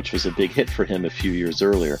America, which was a big hit for him a few years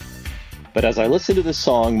earlier. But as I listened to the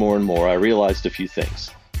song more and more, I realized a few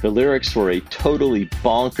things. The lyrics were a totally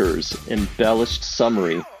bonkers, embellished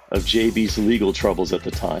summary of JB's legal troubles at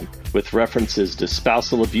the time, with references to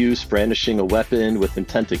spousal abuse, brandishing a weapon with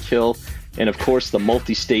intent to kill, and of course the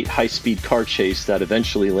multi-state high-speed car chase that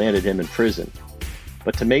eventually landed him in prison.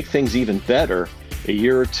 But to make things even better, a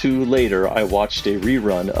year or two later I watched a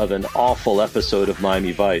rerun of an awful episode of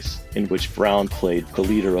Miami Vice in which Brown played the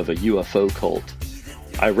leader of a UFO cult.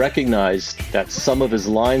 I recognized that some of his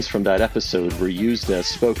lines from that episode were used as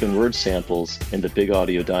spoken word samples in the Big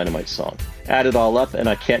Audio Dynamite song. Add it all up and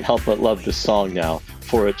I can't help but love this song now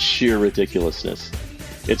for its sheer ridiculousness.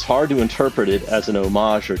 It's hard to interpret it as an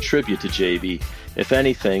homage or tribute to JB. If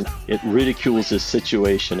anything, it ridicules his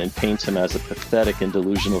situation and paints him as a pathetic and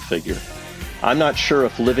delusional figure. I'm not sure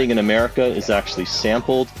if Living in America is actually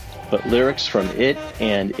sampled, but lyrics from it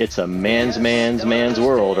and It's a Man's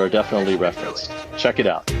World are definitely referenced. Check it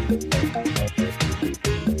out.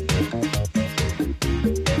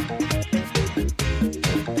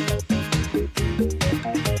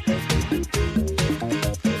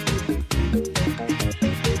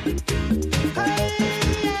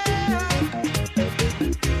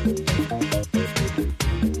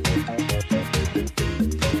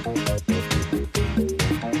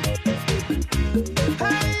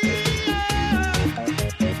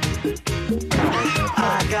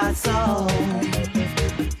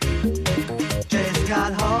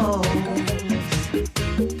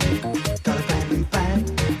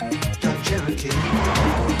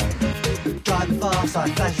 I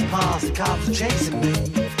flashed past, the cops were chasing me.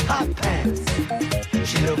 Hot pants,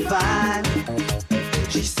 she looked fine.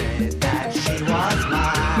 She said that she was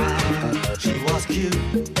mine. She was cute,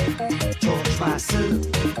 torched my suit,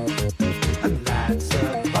 and that's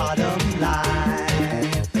the bottom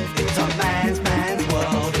line. It's a man's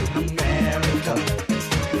world in America.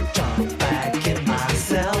 Jump back in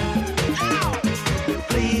myself.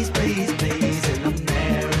 Please, please, please, in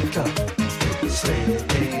America.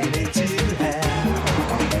 Slipping into hell.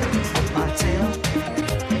 My tail,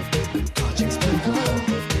 Dodging's blue glow.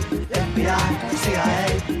 FBI, CIA,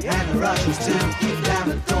 and the Russians too. Keep down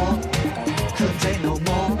the door, couldn't take no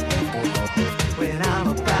more. When I'm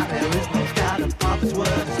about, there is no doubt that Papa's word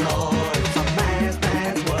is law. It's a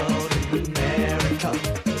man's world in America.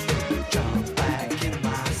 Jump back in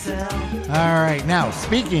myself. All right, now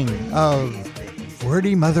speaking of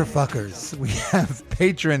wordy motherfuckers. We have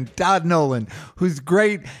patron Todd Nolan, who's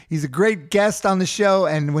great. He's a great guest on the show,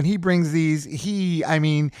 and when he brings these, he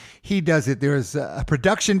does it. There's a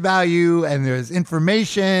production value, and there's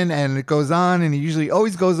information, and it goes on, and he usually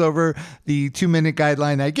always goes over the 2-minute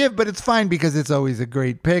guideline I give, but it's fine because it's always a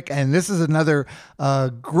great pick. And this is another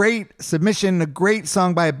great submission, a great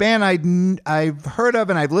song by a band I've heard of,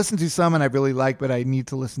 and I've listened to some, and I really like, but I need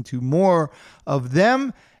to listen to more of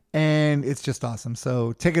them. And it's just awesome.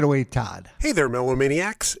 So take it away, Todd. Hey there,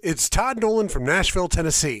 Melomaniacs. It's Todd Nolan from Nashville,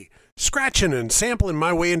 Tennessee, scratching and sampling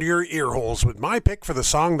my way into your ear holes with my pick for the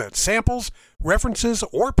song that samples, references,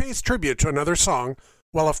 or pays tribute to another song,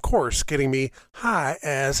 while of course getting me high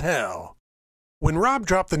as hell. When Rob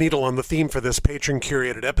dropped the needle on the theme for this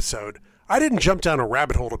Patron-curated episode, I didn't jump down a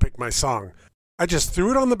rabbit hole to pick my song. I just threw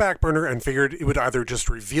it on the back burner and figured it would either just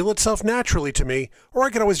reveal itself naturally to me, or I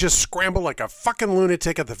could always just scramble like a fucking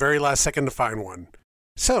lunatic at the very last second to find one.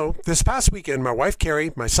 So, this past weekend, my wife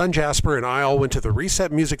Carrie, my son Jasper, and I all went to the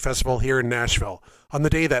Reset Music Festival here in Nashville, on the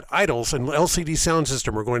day that Idols and LCD Sound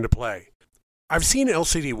System were going to play. I've seen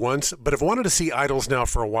LCD once, but have wanted to see Idols now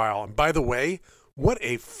for a while, and by the way, what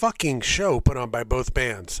a fucking show put on by both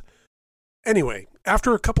bands. Anyway,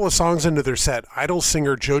 after a couple of songs into their set, Idols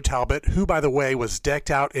singer Joe Talbot, who by the way was decked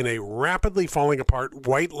out in a rapidly falling apart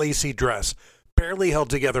white lacy dress, barely held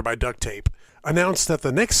together by duct tape, announced that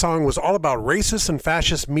the next song was all about racist and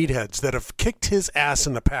fascist meatheads that have kicked his ass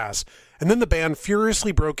in the past, and then the band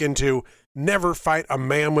furiously broke into Never Fight a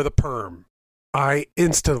Man with a Perm. I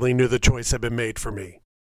instantly knew the choice had been made for me.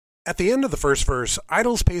 At the end of the first verse,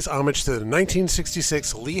 Idols pays homage to the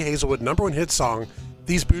 1966 Lee Hazelwood #1 hit song,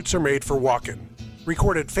 These Boots Are Made for Walkin',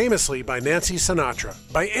 recorded famously by Nancy Sinatra,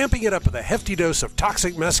 by amping it up with a hefty dose of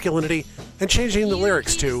toxic masculinity and changing the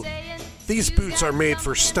lyrics to, These boots are made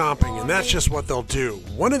for stomping, and that's just what they'll do.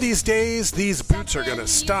 One of these days, these boots are gonna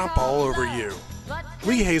stomp all over you.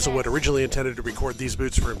 Lee Hazelwood originally intended to record These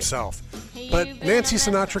Boots for himself, but Nancy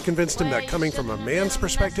Sinatra convinced him that coming from a man's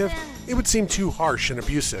perspective, it would seem too harsh and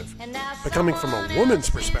abusive. But coming from a woman's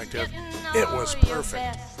perspective, it was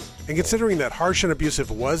perfect. And considering that harsh and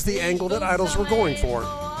abusive was the angle that Idols were going for,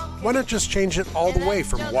 why not just change it all the way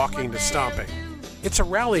from walking to stomping? It's a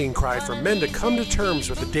rallying cry for men to come to terms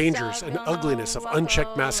with the dangers and ugliness of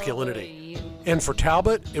unchecked masculinity. And for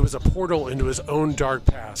Talbot, it was a portal into his own dark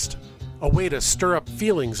past, a way to stir up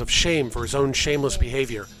feelings of shame for his own shameless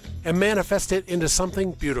behavior and manifest it into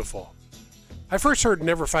something beautiful. I first heard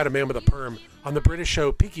Never Fight a Man with a Perm on the British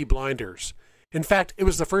show Peaky Blinders. In fact, it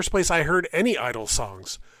was the first place I heard any Idols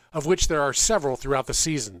songs, of which there are several throughout the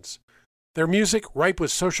seasons. Their music, ripe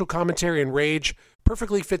with social commentary and rage,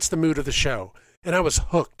 perfectly fits the mood of the show, and I was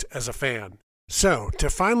hooked as a fan. So, to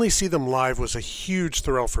finally see them live was a huge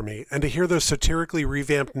thrill for me, and to hear those satirically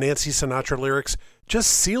revamped Nancy Sinatra lyrics just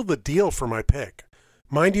sealed the deal for my pick.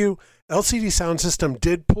 Mind you, LCD Sound System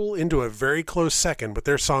did pull into a very close second with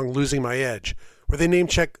their song Losing My Edge, where they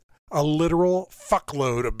name-check a literal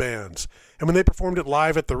fuckload of bands, and when they performed it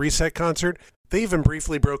live at the Reset concert, they even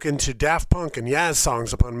briefly broke into Daft Punk and Yaz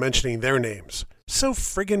songs upon mentioning their names. So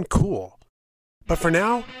friggin' cool. But for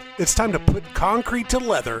now, it's time to put concrete to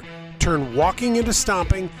leather, turn walking into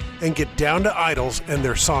stomping, and get down to Idols and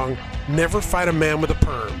their song Never Fight a Man with a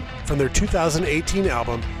Perm from their 2018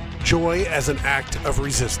 album Joy as an Act of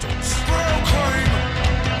Resistance.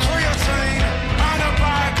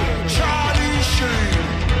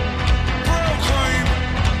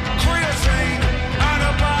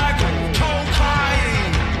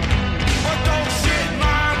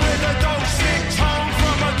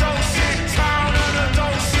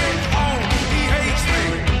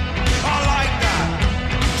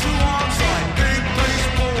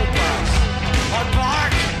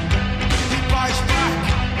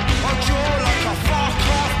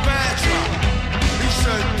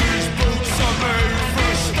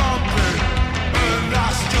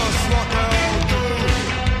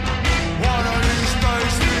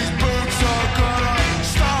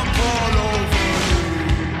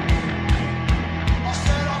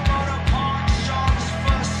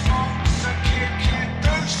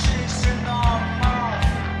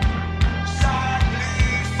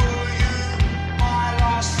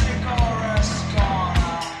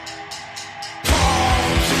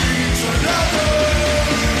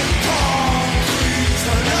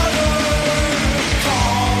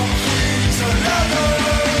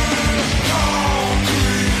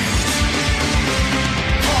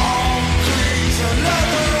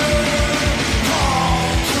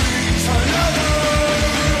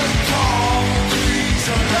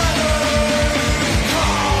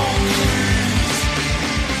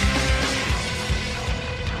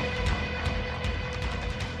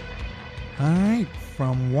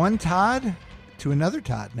 one Todd to another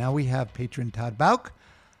Todd. Now we have patron Todd Bauk.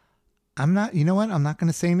 You know what? I'm not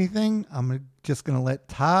going to say anything. I'm just going to let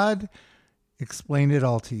Todd explain it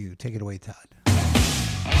all to you. Take it away, Todd.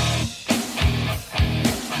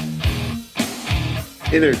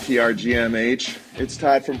 Hey there, TRGMH. It's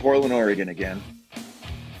Todd from Portland, Oregon again.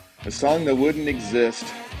 A song that wouldn't exist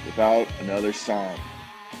without another song.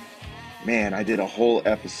 Man, I did a whole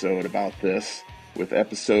episode about this with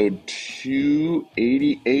episode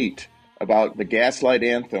 288 about the Gaslight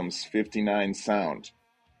Anthem's 59 sound.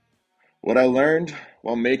 What I learned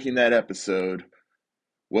while making that episode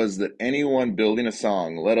was that anyone building a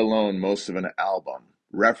song, let alone most of an album,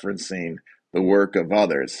 referencing the work of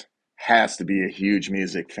others, has to be a huge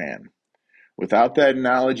music fan. Without that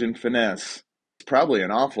knowledge and finesse, it's probably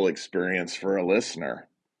an awful experience for a listener,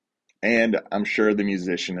 and I'm sure the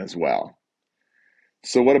musician as well.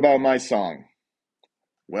 So what about my song?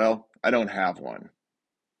 Well, I don't have one.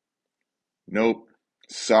 Nope,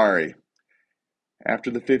 sorry. After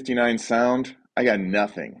the 59 sound, I got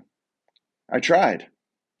nothing. I tried.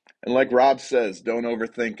 And like Rob says, don't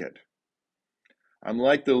overthink it. I'm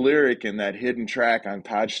like the lyric in that hidden track on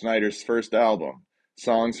Todd Schneider's first album,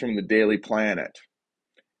 Songs from the Daily Planet.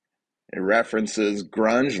 It references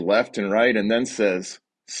grunge left and right and then says,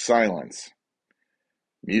 silence.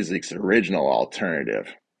 Music's original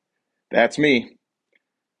alternative. That's me.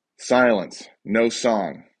 Silence, no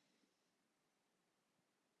song.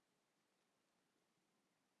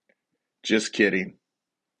 Just kidding.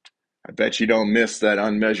 I bet you don't miss that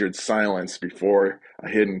unmeasured silence before a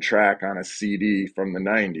hidden track on a CD from the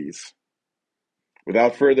 90s.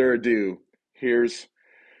 Without further ado, here's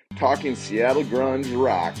Talking Seattle Grunge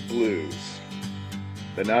Rock Blues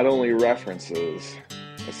that not only references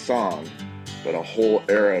a song, but a whole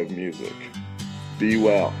era of music. Be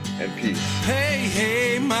well and peace. Hey,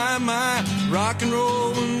 hey, my, rock and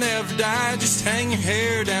roll will never die. Just hang your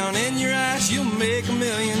hair down in your eyes, you'll make $1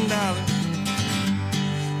 million.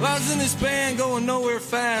 Well, I was in this band going nowhere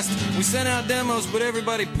fast. We sent out demos, but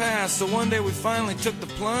everybody passed. So one day we finally took the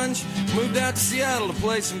plunge, moved out to Seattle to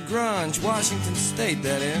play some grunge. Washington State,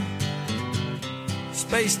 that is.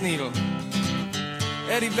 Space Needle,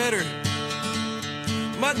 Eddie Vedder,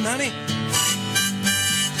 Mud and Honey.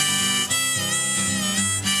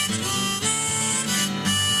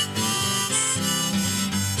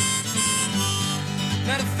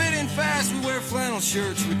 Now to fit in fast, we wear flannel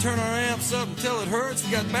shirts. We turn our amps up until it hurts. We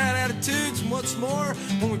got bad attitudes, and what's more,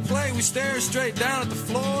 when we play, we stare straight down at the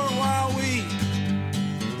floor while we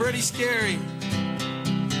pretty scary.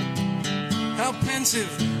 How pensive,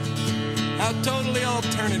 how totally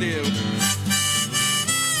alternative.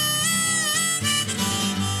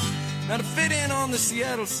 Now to fit in on the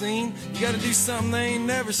Seattle scene, you gotta do something they ain't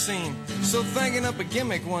never seen. So thinking up a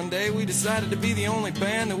gimmick one day, we decided to be the only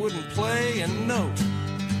band that wouldn't play a note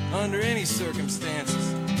under any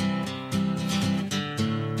circumstances.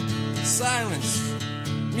 Silence,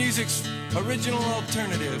 music's original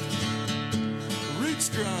alternative. Roots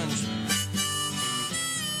grunge.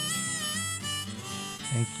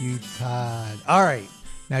 Thank you, Todd. All right.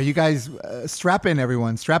 Now, you guys, strap in,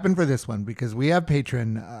 everyone. Strap in for this one because we have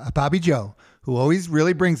patron Bobby Joe, who always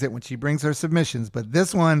really brings it when she brings her submissions. But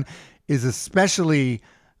this one is especially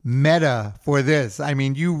meta for this. I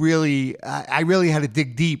mean, I really had to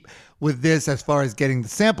dig deep with this as far as getting the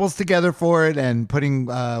samples together for it and putting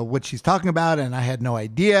what she's talking about. And I had no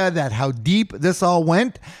idea how deep this all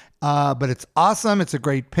went. But it's awesome. It's a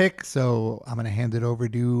great pick. So I'm going to hand it over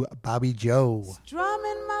to Bobby Joe.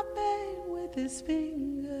 Strumming my pain with his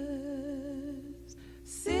fingers,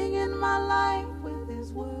 singing my life with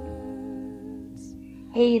his words.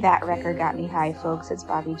 Hey, that record got me high, folks. It's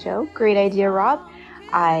Bobby Joe. Great idea, Rob.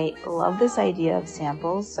 I love this idea of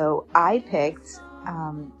samples, so I picked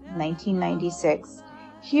 1996,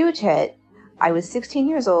 huge hit. I was 16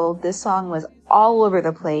 years old. This song was all over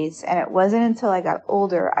the place, and it wasn't until I got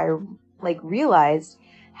older I realized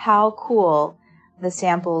how cool the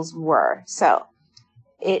samples were. So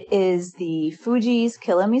it is the Fugees'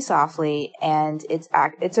 "Killing Me Softly," and it's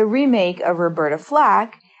a remake of Roberta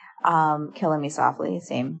Flack, "Killing Me Softly,"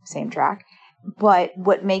 same track. But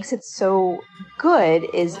what makes it so good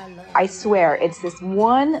is, I swear, it's this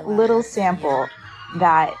one little sample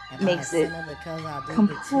that makes it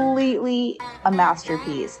completely a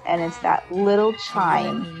masterpiece. And it's that little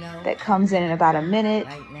chime that comes in about a minute,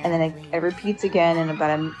 and then it repeats again in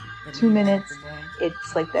about 2 minutes.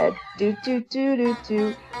 It's like that do do do do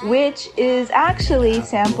do, which is actually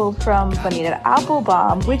sampled from Bonita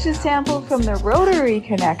Applebum, which is sampled from the Rotary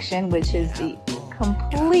Connection, which is the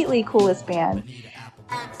completely coolest band.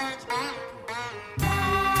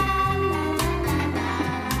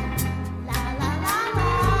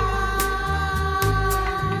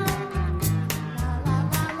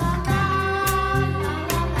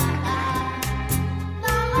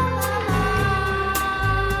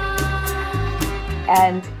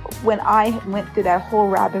 And when I went through that whole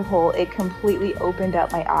rabbit hole, it completely opened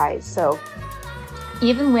up my eyes. So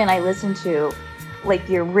even when I listened to like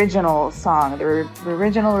the original song, the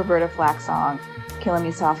original Roberta Flack song, Killing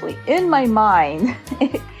Me Softly, in my mind,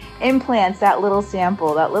 it implants that little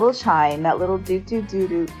sample, that little chime, that little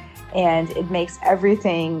doo-doo-doo-doo, and it makes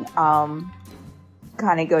everything kind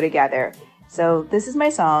of go together. So this is my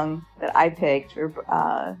song that I picked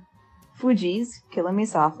for Fuji's Killing Me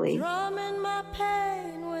Softly. Drumming my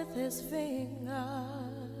pain with his fingers,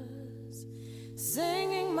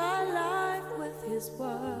 singing my life with his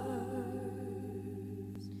words,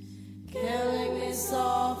 killing me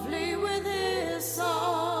softly with his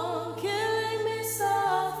song, killing me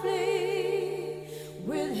softly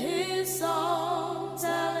with his song,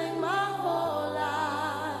 telling my whole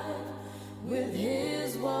life with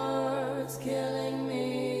his words, killing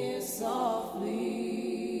me softly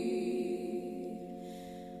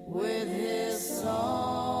with his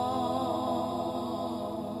song.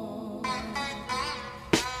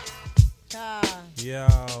 Yo,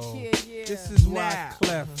 this is why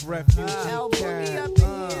Clef Refugee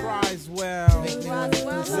cries well.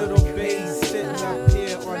 Little bass sitting up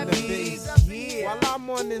here on the bass. While I'm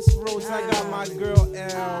on this road, I got my girl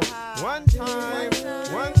L. One time.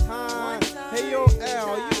 Hey yo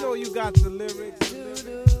L, you know you got the lyrics.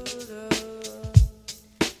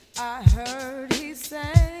 I heard he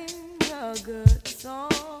sang a good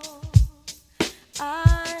song.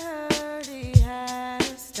 I heard he had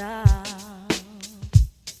a style.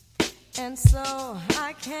 And so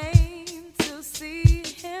I came to see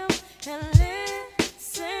him and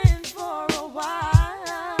listen for a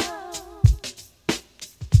while.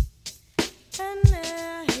 And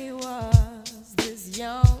there he was, this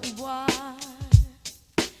young boy,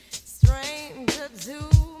 stranger to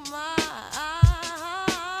my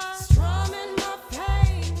eyes, strumming my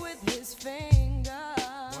pain with his fingers.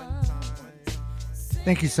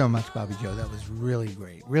 Thank you so much, Bobby Joe. That was really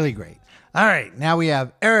great. Really great. All right. Now we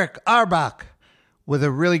have Eric Arbach with a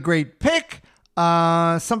really great pick.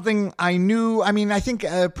 Something I knew. I mean, I think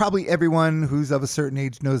probably everyone who's of a certain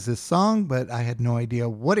age knows this song, but I had no idea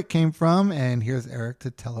what it came from. And here's Eric to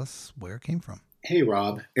tell us where it came from. Hey,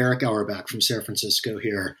 Rob. Eric Auerbach from San Francisco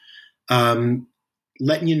here.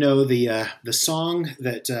 Letting you know the song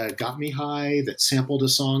that got me high, that sampled a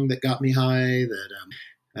song that got me high, that,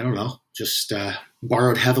 I don't know, just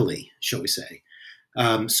borrowed heavily, shall we say.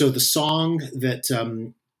 So the song that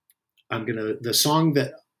the song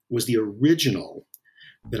that was the original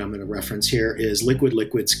that I'm going to reference here is Liquid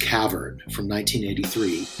Liquid's Cavern from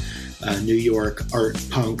 1983. New York art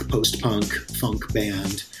punk, post-punk, funk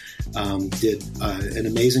band did an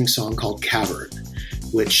amazing song called Cavern,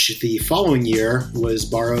 which the following year was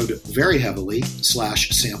borrowed very heavily,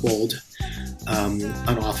 /sampled,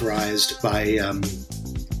 unauthorized by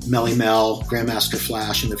Melly Mel, Grandmaster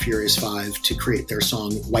Flash, and the Furious Five to create their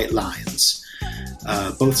song White Lines.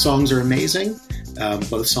 Both songs are amazing.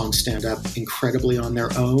 Both songs stand up incredibly on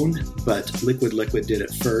their own, but Liquid Liquid did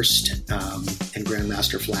it first, and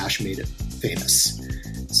Grandmaster Flash made it famous.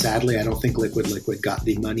 Sadly, I don't think Liquid Liquid got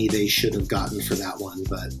the money they should have gotten for that one,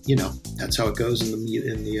 but, you know, that's how it goes in the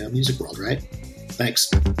music world, right? Thanks.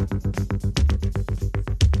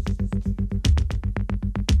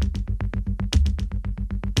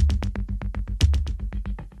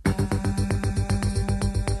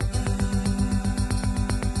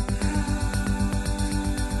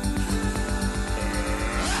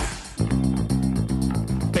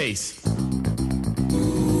 Bass.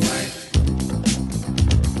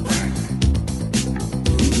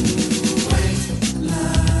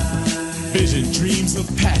 Vision, dreams of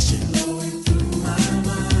passion.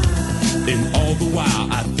 And all the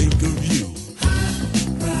while I think of you.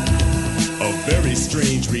 A very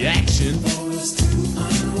strange reaction.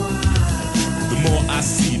 The more I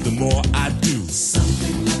see, the more I do.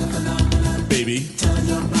 Something like a phenomenon. Baby. Telling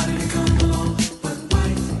your body to come along, but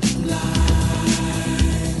white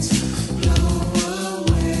lines blow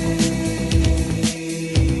away.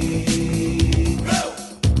 Blow.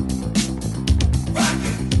 Rock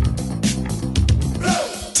it. Blow.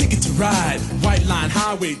 Ticket to ride, White Line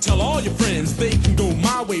Highway. Tell all your friends they can go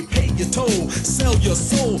my way. Pay your toll, sell your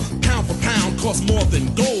soul. Pound for pound, costs more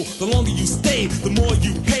than gold. The longer you stay, the more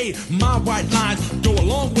you pay. My white lines go a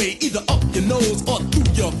long way, either up your nose or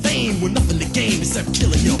through your vein, with nothing to gain except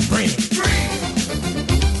killing your brain.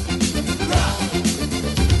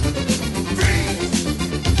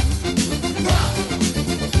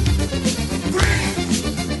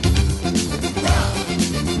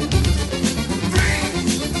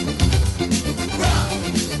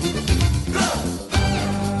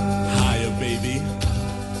 Higher, baby.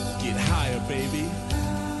 Get higher, baby.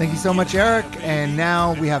 so much, Eric. And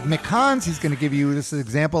now we have Mick Hans. He's going to give you this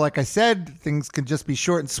example. Like I said, things can just be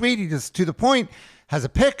short and sweet. He just to the point, has a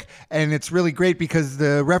pick, and it's really great because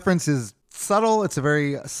the reference is subtle. It's a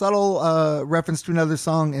very subtle reference to another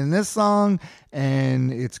song in this song,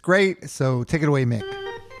 and it's great. So take it away, Mick.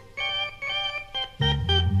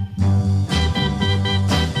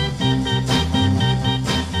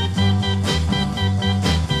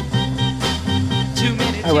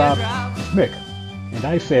 Hi, Rob. It's Mick. And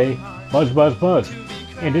I say, buzz, buzz, buzz.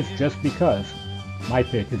 And it's just because. My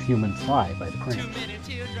pick is Human Fly by the Cranes,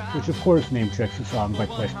 which of course name checks the song by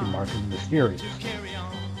Question Mark and the Mysterious.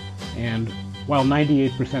 And while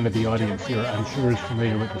 98% of the audience here I'm sure is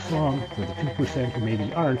familiar with the song, for the 2% who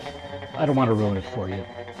maybe aren't, I don't want to ruin it for you,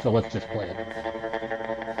 so let's just play it.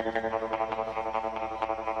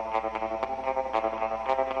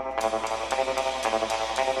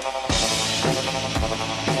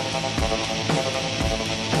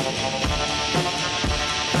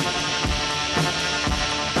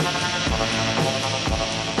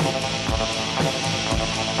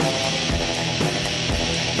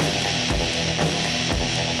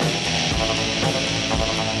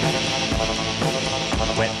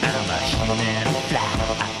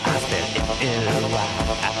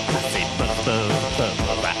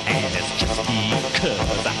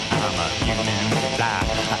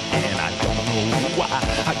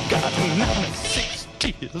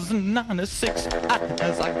 Tears and 96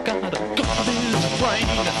 eyes. I got a garbage brain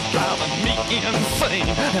that's driving me insane, and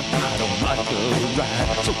I don't like the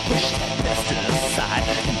ride, so push that mess aside.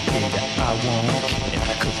 And baby, I won't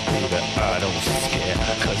care, cause baby, I don't scare,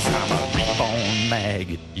 cause I'm a reborn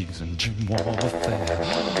maggot using dream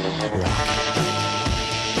warfare. Rock.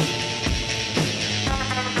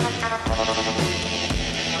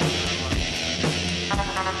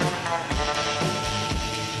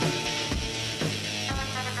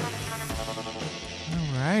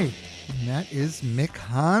 And that is Mick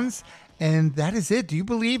Hans, and that is it. Do you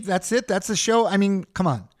believe that's it? That's the show? I mean, come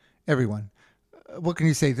on, everyone. What can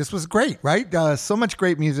you say? This was great, right? So much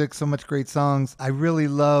great music, so much great songs. I really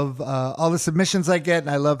love all the submissions I get,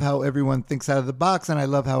 and I love how everyone thinks out of the box, and I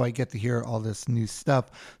love how I get to hear all this new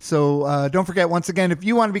stuff. So don't forget, once again, if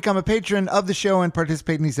you want to become a patron of the show and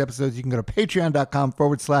participate in these episodes, you can go to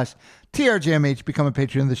patreon.com/TRJMH, become a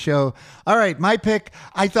patron of the show. All right, my pick.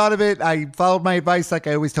 I thought of it. I followed my advice. Like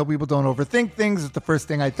I always tell people, don't overthink things. It's the first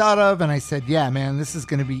thing I thought of. And I said, yeah, man, this is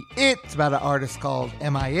going to be it. It's about an artist called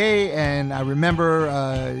MIA. And I remember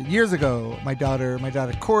years ago, my daughter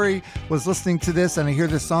Corey was listening to this, and I hear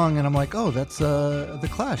this song, and I'm like, oh, that's The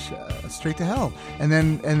Clash, Straight to Hell. And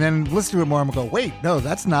then listen to it more, and I'm going, wait, no,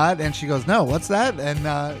 that's not. And she goes, no, what's that?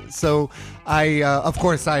 And so I, of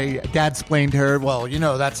course, dad-splained her, well, you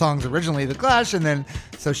know, that song's originally The Clash, and then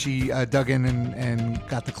so she dug in and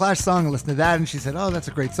got the Clash song and listened to that, and she said, oh, that's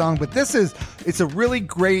a great song. But it's a really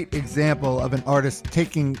great example of an artist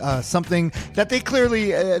taking something that they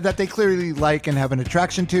clearly like and have an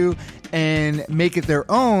attraction to, and make it their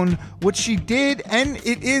own, which she did. And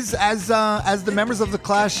it is, as the members of the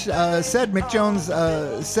Clash said, Mick Jones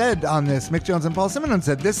said on this, Mick Jones and Paul Simonon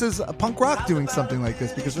said, this is a punk rock doing something like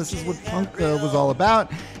this, because this is what punk was all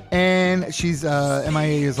about. And she's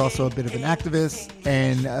MIA is also a bit of an activist,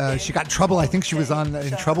 and she got in trouble. I think she was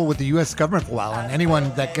in trouble with the U.S. government for a while. And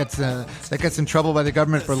anyone that gets in trouble by the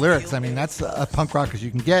government for lyrics, I mean, that's a punk rock as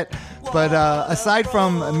you can get. But aside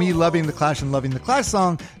from me loving the Clash and loving the Clash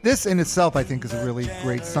song, this in itself I think is a really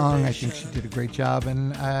great song. I think she did a great job,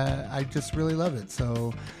 and I just really love it.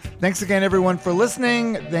 So thanks again, everyone, for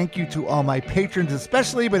listening. Thank you to all my patrons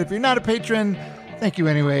especially, but if you're not a patron, thank you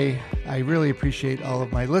anyway. I really appreciate all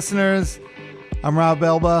of my listeners. I'm Rob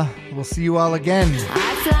Elba. We'll see you all again.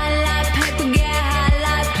 I fly like paper, get high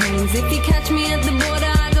like planes. If you catch me at the border,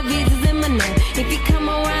 I got visas in my name. If you come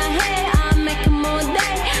around here, I'll make them all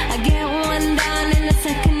day. I get one down in a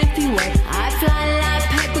second if you wait. I fly like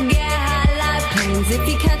paper, get high like planes. If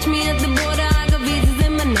you catch me at the border, I got visas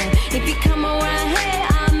in my name. If you come around here,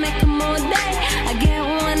 I'll make them all day. I get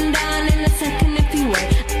one down in a second if you wait.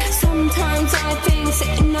 Sometimes I think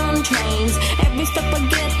sitting on trains. Every step I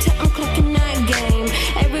get to, I'm clocking that game.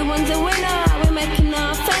 Everyone's a winner, we're making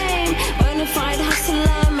our fame. Bonafide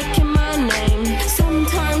hustler, making my name.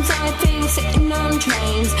 Sometimes I think sitting on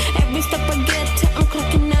trains. Every step I get to, I'm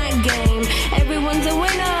clocking that game. Everyone's a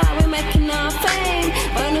winner, we're making our fame.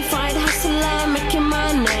 Bonafide hustler, making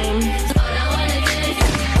my name.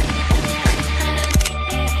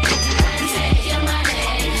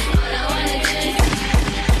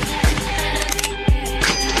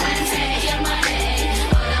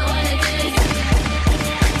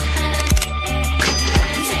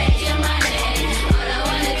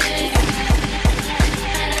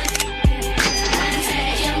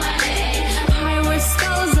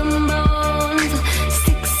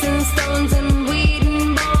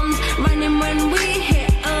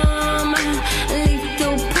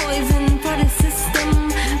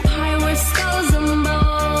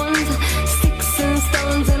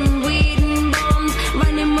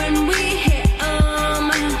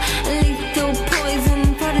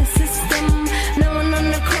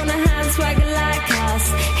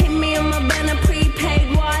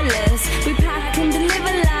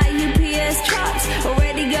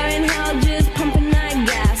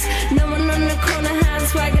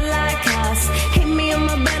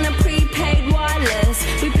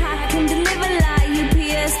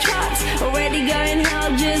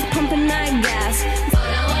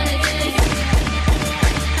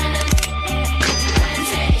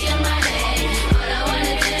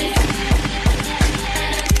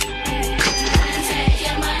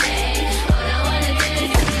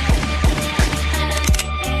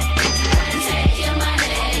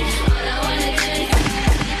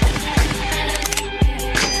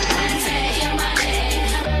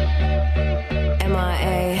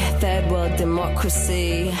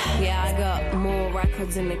 democracy. Yeah, I got more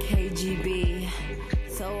records than the KGB.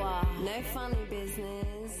 So, no funny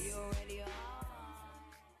business.